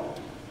scenario.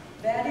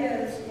 That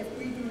is, if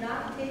we do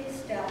not take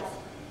steps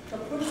to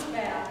push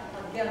back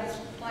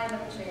against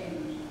climate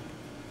change.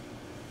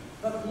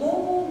 The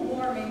global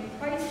warming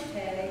price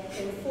tag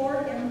in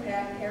 4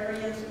 impact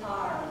areas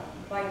are,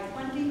 by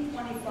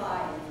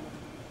 2025,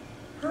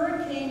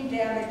 hurricane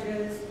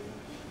damages,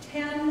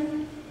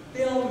 $10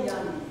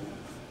 billion.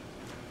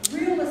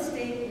 Real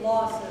estate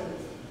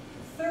losses,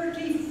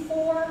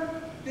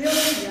 $34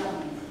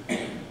 billion.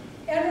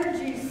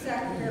 Energy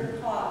sector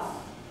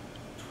costs,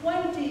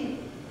 $20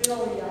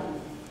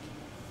 billion.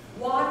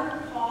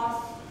 Water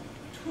costs,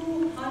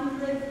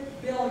 $200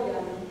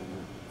 billion,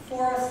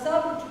 for a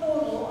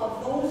subtotal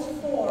of those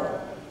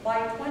 4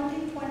 by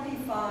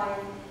 2025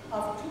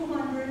 of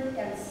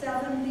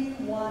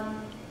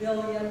 $271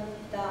 billion.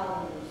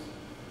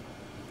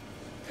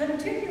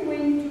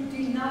 Continuing to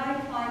deny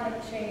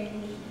climate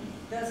change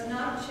does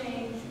not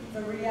change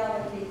the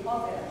reality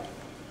of it.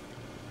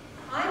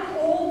 I'm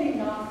old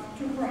enough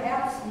to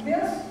perhaps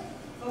miss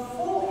the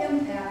full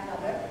impact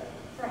of it,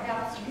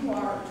 perhaps you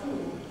are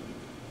too.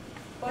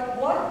 But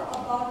what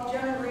about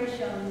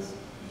generations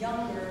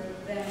younger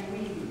than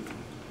we?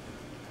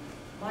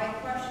 My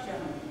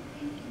question,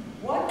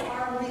 what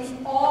are we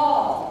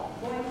all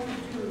going to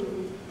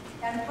do,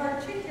 and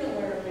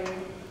particularly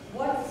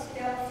what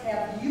steps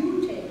have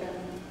you taken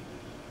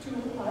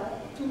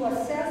to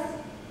assess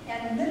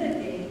and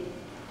mitigate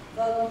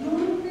the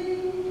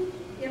looming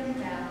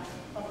impacts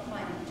of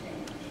climate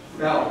change?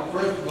 Well,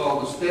 first of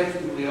all, the steps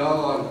that we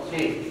all ought to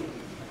take,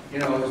 you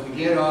know, is to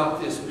get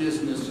off this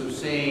business of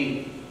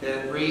saying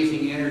that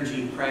raising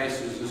energy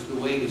prices is the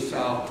way to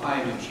solve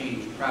climate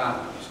change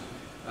problems.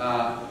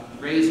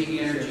 Raising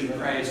energy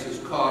prices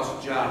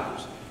costs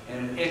jobs,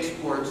 and it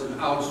exports and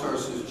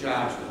outsources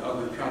jobs to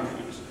other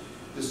countries.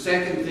 The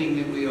second thing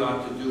that we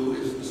ought to do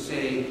is to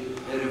say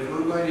that if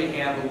we're going to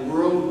have a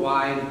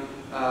worldwide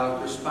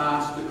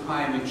response to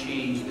climate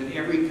change, then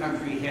every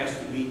country has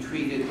to be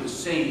treated the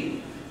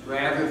same,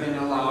 rather than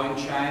allowing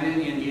China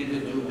and India to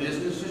do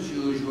business as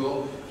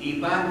usual,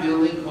 keep on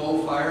building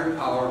coal-fired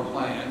power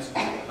plants,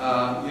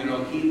 you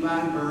know, keep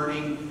on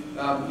burning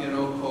you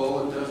know,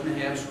 coal that doesn't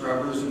have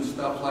scrubbers and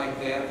stuff like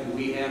that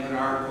we have in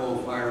our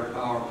coal-fired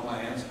power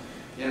plants,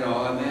 you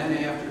know, and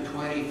then after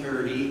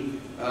 2030,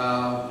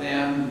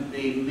 then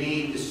they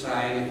may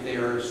decide, if they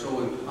are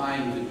so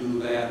inclined to do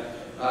that,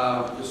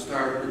 to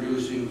start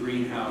producing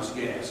greenhouse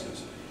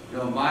gases. You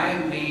know, my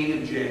main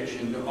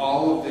objection to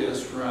all of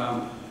this,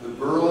 from the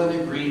Berlin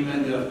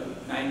Agreement of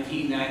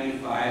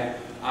 1995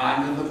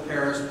 on to the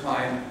Paris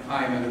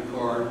Climate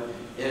Accord,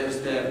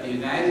 is that the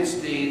United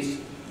States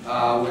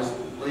was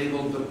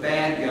labeled the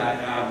bad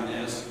guy on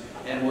this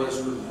and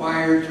was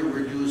required to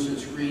reduce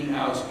its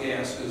greenhouse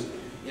gases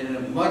in a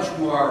much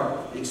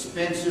more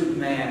expensive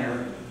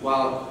manner,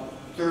 while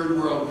third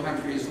world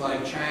countries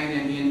like China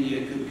and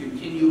India could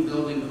continue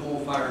building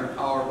coal-fired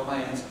power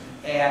plants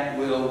at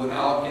will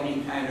without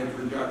any kind of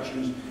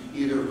reductions,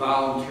 either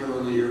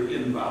voluntarily or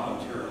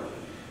involuntarily.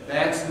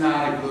 That's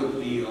not a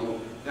good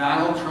deal.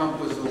 Donald Trump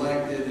was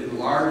elected in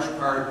large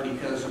part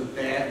because of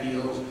bad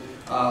deals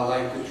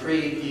like the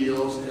trade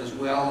deals, as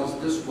well as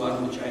this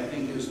one, which I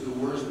think is the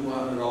worst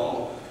one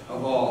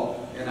of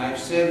all. And I've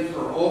said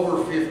for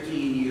over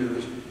 15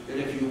 years that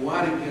if you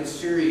want to get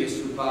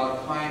serious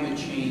about climate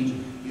change,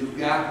 you've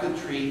got to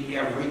treat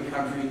every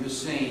country the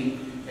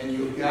same, and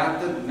you've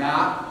got to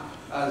not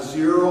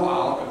zero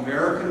out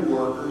American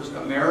workers,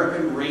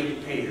 American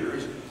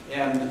ratepayers,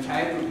 and the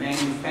type of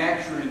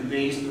manufacturing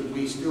base that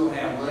we still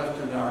have left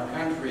in our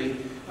country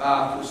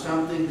for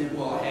something that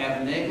will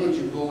have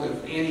negligible,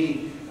 if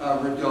any,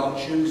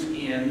 reductions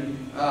in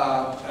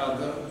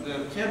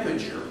the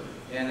temperature.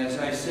 And as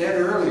I said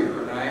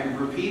earlier, and I'm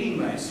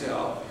repeating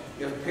myself,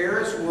 if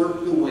Paris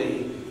worked the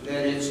way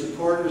that its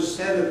supporters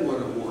said it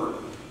would have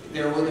worked,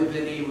 there would have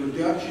been a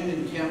reduction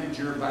in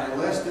temperature by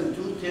less than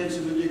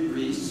 0.2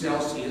 degrees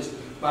Celsius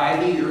by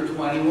the year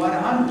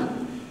 2100.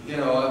 You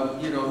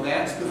know,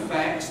 that's the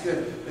facts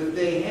that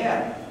they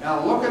had.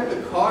 Now look at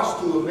the cost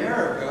to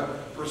America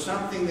for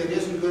something that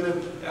isn't going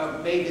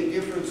to make a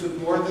difference of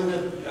more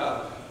than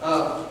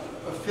a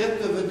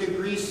fifth of a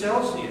degree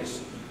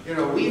Celsius. You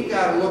know, we've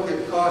got to look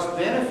at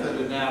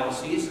cost-benefit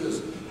analyses,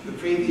 as the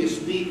previous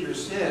speaker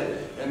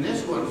said, and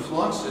this one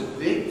flunks it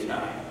big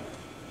time.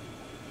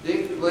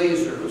 Dick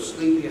Glazer of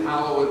Sleepy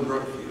Hollow in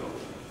Brookfield.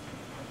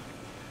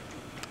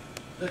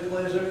 Dick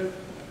Glazer,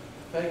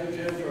 thank you,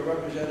 Jim, for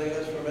representing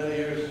us for many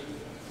years.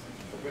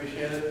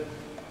 Appreciate it.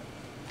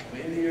 I'm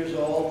 80 years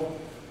old.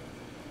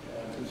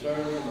 I'm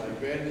concerned for my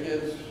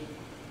grandkids.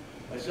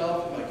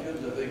 Myself and my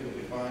kids, I think, will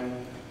be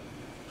fine.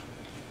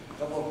 A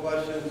couple of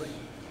questions.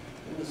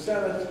 In the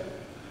Senate,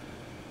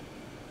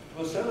 if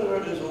a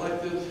senator is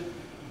elected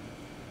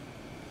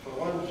for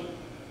one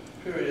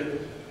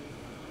period,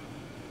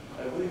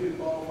 I believe he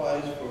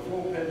qualifies for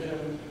full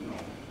pension. No.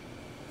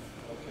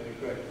 Okay,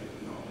 correct.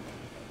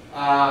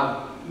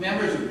 No.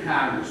 Members of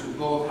Congress of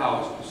both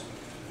houses,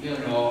 you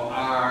know,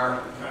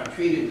 are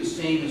treated the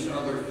same as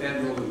other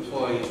federal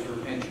employees for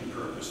pension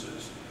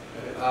purposes.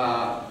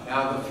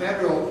 Now, the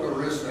Federal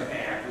ERISA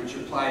Act, which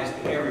applies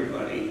to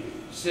everybody,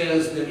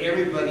 says that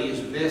everybody is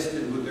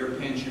vested with their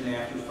pension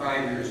after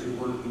 5 years of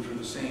working for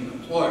the same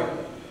employer.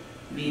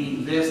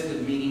 Meaning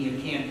vested, meaning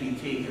it can't be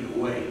taken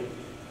away.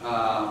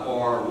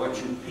 Or what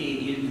you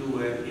paid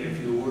into it,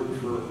 if you work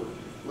for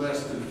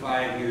less than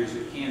 5 years,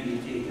 it can be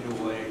taken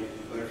away.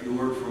 But if you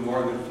work for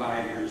more than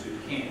 5 years, it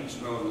can't.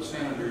 So the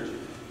senators,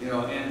 you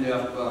know, end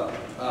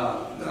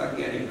up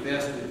getting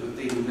vested, but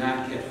they do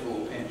not get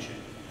full pension.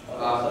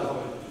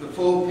 The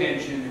full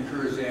pension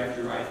occurs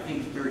after, I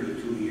think,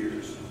 32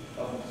 years.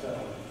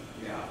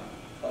 Yeah.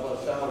 How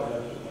about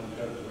salary?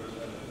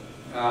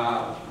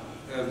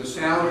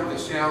 The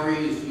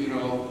salaries, you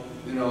know,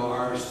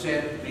 are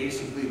set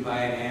basically by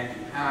an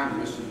act of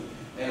Congress, and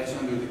that's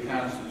under the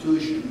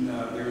Constitution.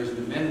 There is an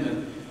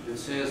amendment that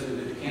says that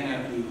it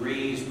cannot be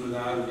raised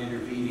without an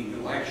intervening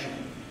election.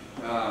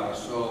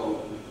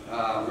 So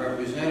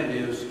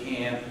representatives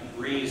can't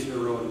raise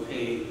their own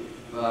pay.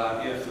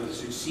 If a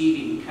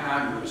succeeding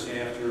Congress,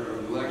 after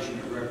an election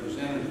of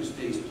representatives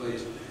takes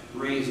place,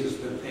 raises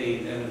the pay,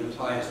 then it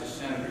applies to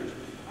senators.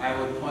 I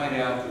would point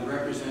out that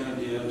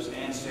representatives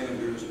and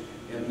senators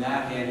have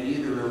not had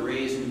either a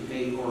raise in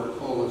pay or a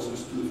COLA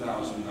since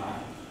 2009.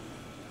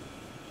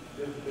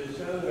 If the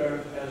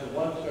senator has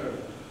one term,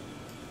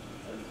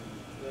 and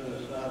then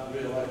is not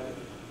reelected,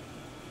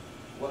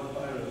 what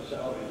kind of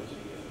salary does he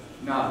get?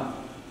 None.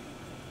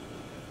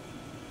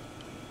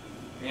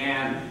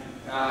 And,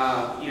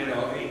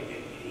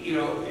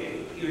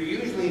 you're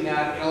usually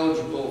not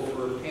eligible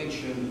for a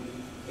pension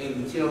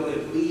until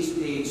at least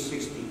age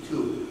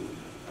 62.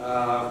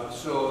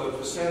 So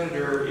if a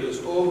senator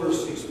is over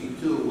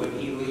 62 when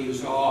he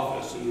leaves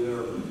office,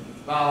 either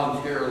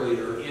voluntarily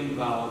or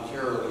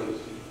involuntarily,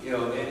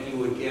 then he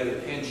would get a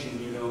pension,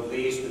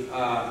 based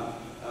upon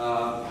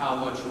how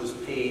much was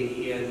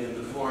paid in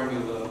the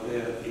formula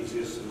that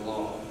exists in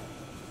law.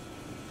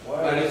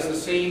 But it's the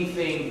same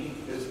thing,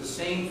 it's the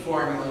same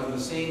formula and the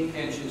same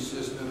pension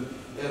system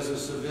as a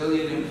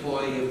civilian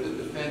employee of the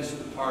Defense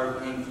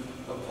Department,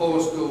 a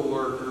postal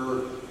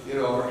worker,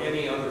 or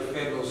any other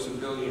federal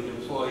civilian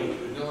employee.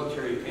 The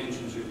military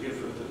pensions are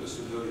different than the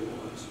civilian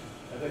ones.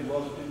 I think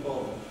most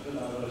people do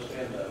not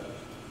understand that.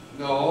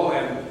 No,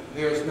 and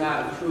there's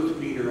not a truth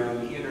meter on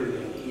the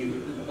internet either.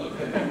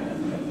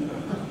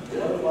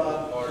 What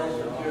about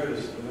Social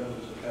Security for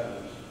members of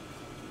Congress?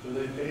 Do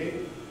they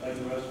pay like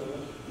the rest of us?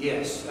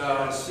 Yes,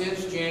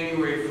 since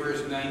January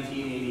 1st,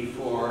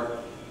 1984,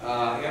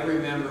 every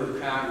member of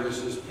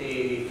Congress has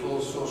paid a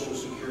full Social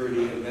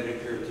Security and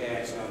Medicare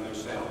tax on their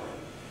salary.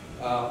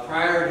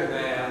 Prior to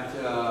that,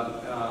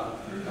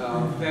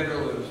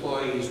 federal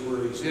employees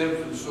were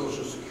exempt from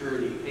Social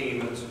Security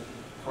payments.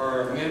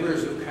 For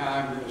members of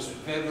Congress,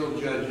 federal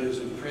judges,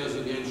 and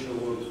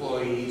presidential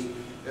employees,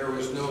 there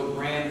was no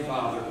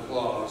grandfather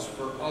clause.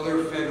 For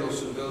other federal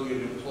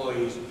civilian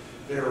employees,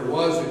 there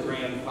was a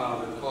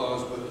grandfather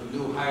clause, but the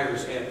new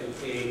hires had to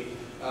pay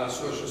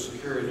Social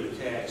Security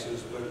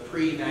taxes. But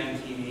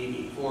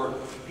pre-1984,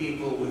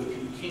 people with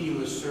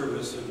continuous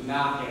service have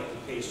not had to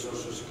pay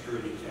Social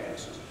Security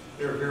taxes.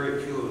 There are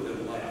very few of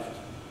them left.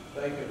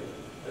 Thank you.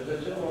 As the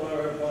gentleman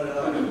already pointed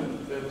out, we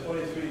have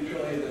 $23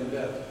 trillion in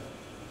debt,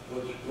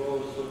 which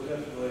grows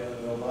significantly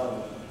under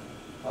Obama.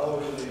 How are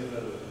we going to get rid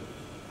of it?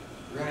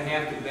 We're going to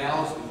have to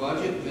balance the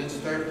budget and then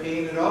start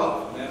paying it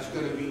off. And that's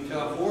going to be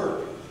tough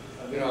work.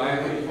 I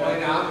would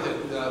point out that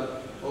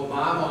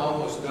Obama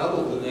almost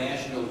doubled the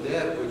national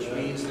debt, which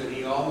means that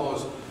he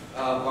almost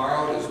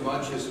borrowed as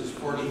much as his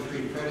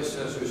 43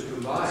 predecessors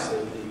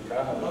combined.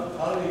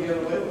 How do you get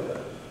away with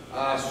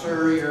that?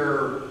 Sir,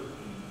 you're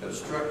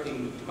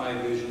obstructing my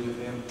vision of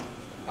him.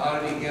 How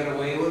did he get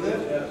away with it?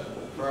 Yes.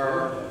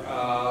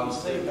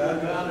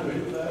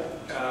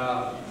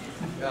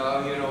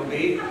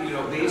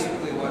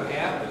 Basically what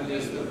happened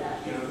is that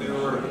there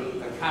were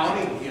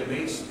accounting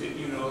gimmicks that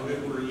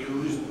were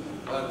used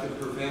to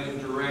prevent a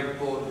direct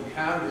vote in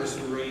Congress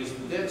to raise the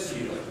debt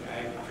ceiling.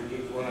 I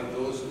predict one of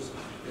those is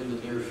in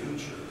the near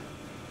future.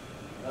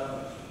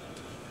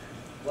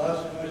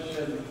 Last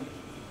question.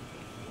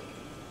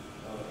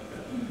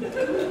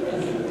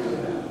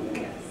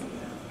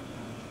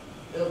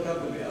 It'll come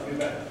to me. I'll be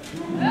back.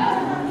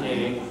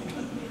 Okay.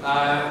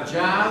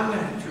 John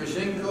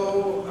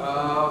Trzynko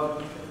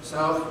of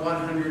South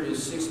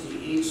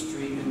 168th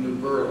Street in New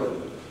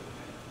Berlin.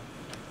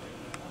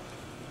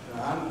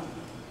 John?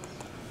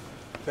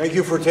 Thank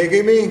you for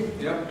taking me.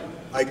 Yep.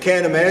 I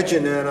can't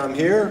imagine that I'm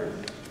here.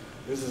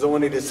 This is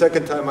only the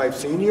second time I've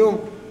seen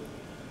you.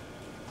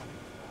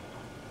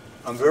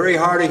 I'm very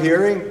hard of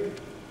hearing.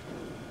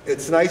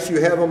 It's nice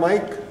you have a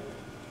mic.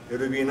 It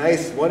would be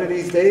nice one of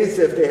these days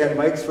if they had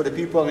mics for the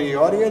people in the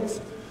audience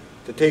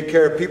to take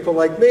care of people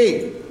like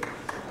me.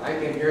 I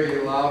can hear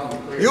you loud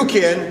and clear. You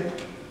can,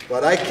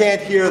 but I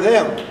can't hear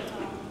them.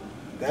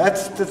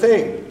 That's the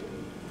thing.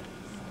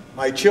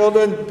 My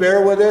children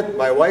bear with it.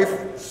 My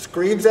wife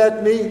screams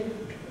at me.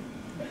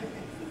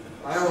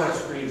 I don't want to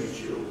scream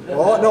at you.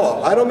 Oh,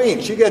 no, I don't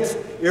mean. She gets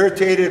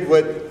irritated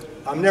with,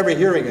 I'm never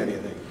hearing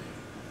anything.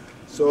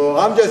 So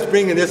I'm just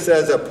bringing this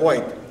as a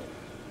point.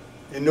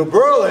 In New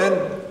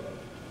Berlin,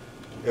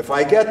 if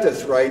I get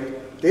this right,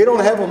 they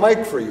don't have a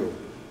mic for you.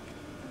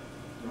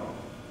 No.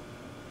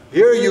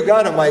 Here you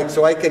got a mic,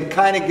 so I can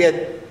kind of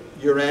get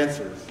your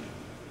answers.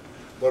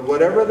 But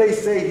whatever they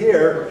say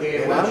here,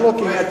 Okay, and I'm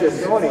looking at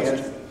this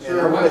audience, and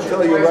I'm going to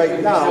tell you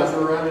right now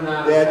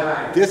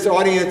that this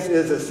audience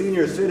is a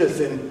senior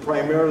citizen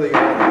primarily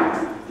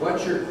audience.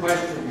 What's your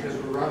question? Because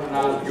we're running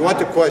out of time. You want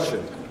the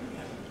question?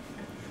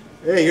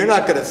 Hey, you're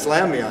not going to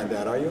slam me on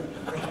that, are you?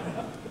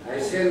 I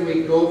said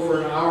we'd go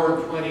for an hour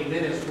and 20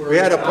 minutes. We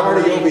had a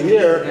party over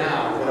here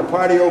and a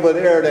party over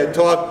there that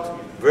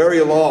talked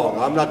very long.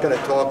 I'm not going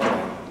to talk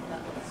long.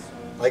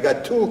 I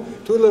got two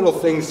little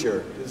things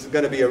here. This is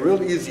going to be a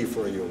real easy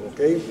for you,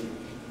 okay?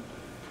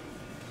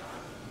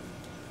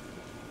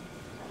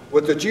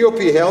 With the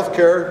GOP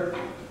healthcare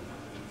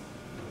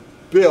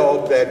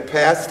bill that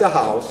passed the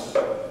House,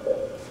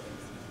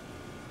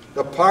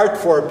 the part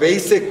for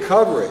basic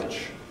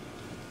coverage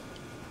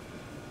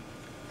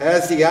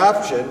has the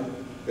option,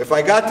 if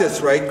I got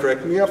this right,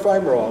 correct me if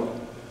I'm wrong,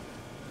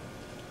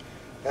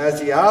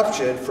 has the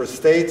option for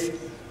states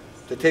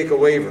to take a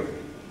waiver.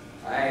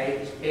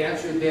 I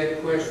answered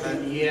that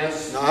question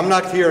yes. No, I'm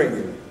not hearing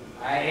you.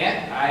 I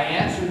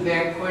answered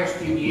that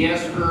question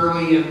yes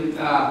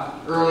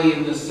early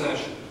in this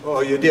session.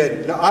 Oh, you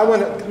did. Now,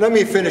 let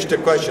me finish the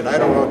question. I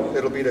don't know,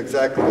 it'll be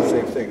exactly the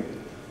same thing.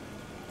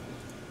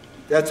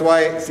 That's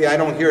why, see, I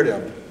don't hear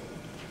them.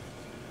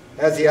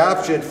 Has the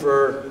option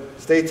for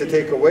states to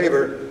take a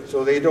waiver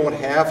so they don't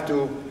have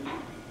to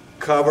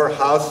cover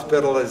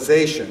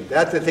hospitalization.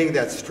 That's the thing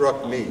that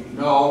struck me.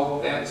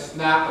 No, that's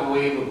not a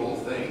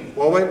waivable thing.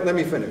 Well, wait, let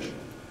me finish.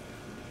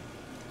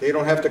 They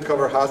don't have to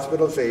cover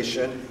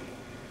hospitalization.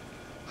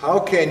 How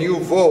can you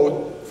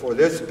vote for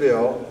this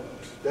bill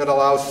that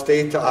allows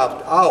state to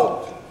opt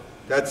out?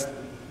 That's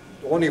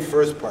the only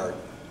first part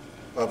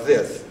of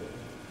this.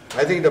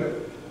 I think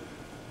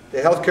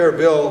the health care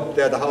bill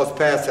that the House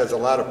passed has a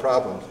lot of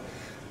problems.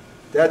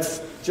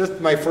 That's just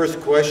my first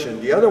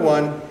question. The other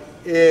one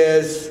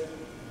is,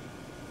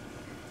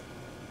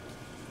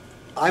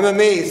 I'm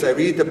amazed. I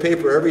read the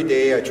paper every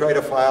day. I try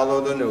to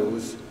follow the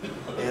news,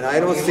 and I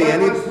don't see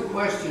any. What's the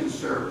question,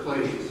 sir,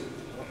 please?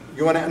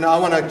 You want to? No, I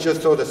want to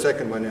just throw the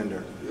second one in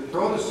there. You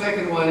throw the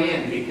second one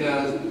in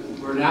because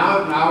we're now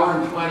at an hour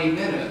and 20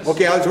 minutes.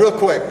 Okay, I was real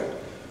quick.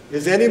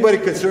 Is anybody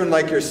concerned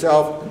like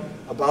yourself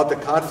about the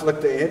conflict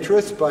of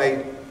interest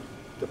by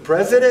the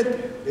president?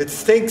 It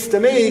stinks to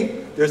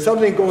me. There's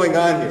something going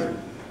on here.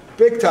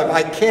 Big time.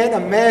 I can't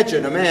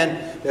imagine a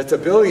man that's a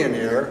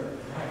billionaire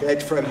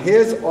that from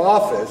his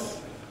office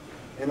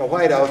in the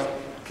White House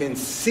can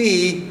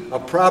see a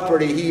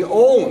property he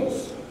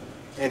owns.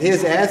 And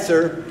his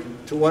answer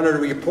to one of the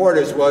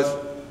reporters was,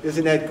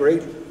 isn't that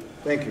great?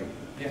 Thank you.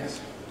 Yes.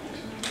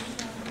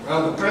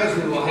 Well, the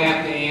president will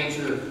have to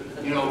answer,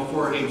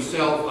 for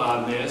himself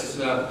on this.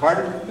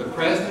 Pardon? The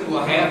president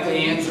will have to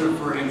answer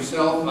for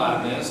himself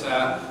on this.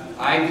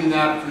 I do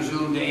not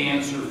presume to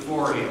answer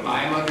for him.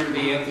 I'm under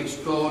the ethics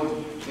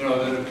code,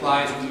 that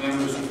applies to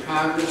members of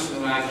Congress,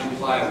 and I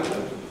comply with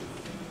it.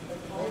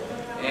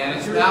 And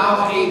it's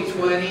now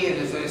 8:20,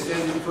 and as I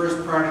said, the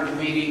first part of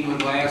the meeting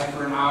would last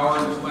for an hour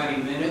and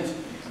 20 minutes.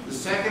 The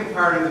second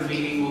part of the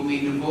meeting will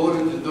be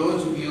devoted to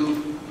those of you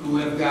who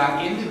have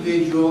got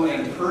individual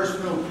and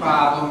personal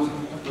problems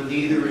with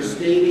either a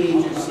state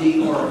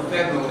agency or a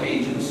federal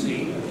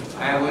agency.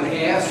 I would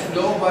ask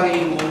nobody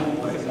who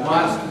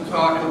wants to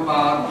talk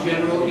about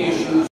general issues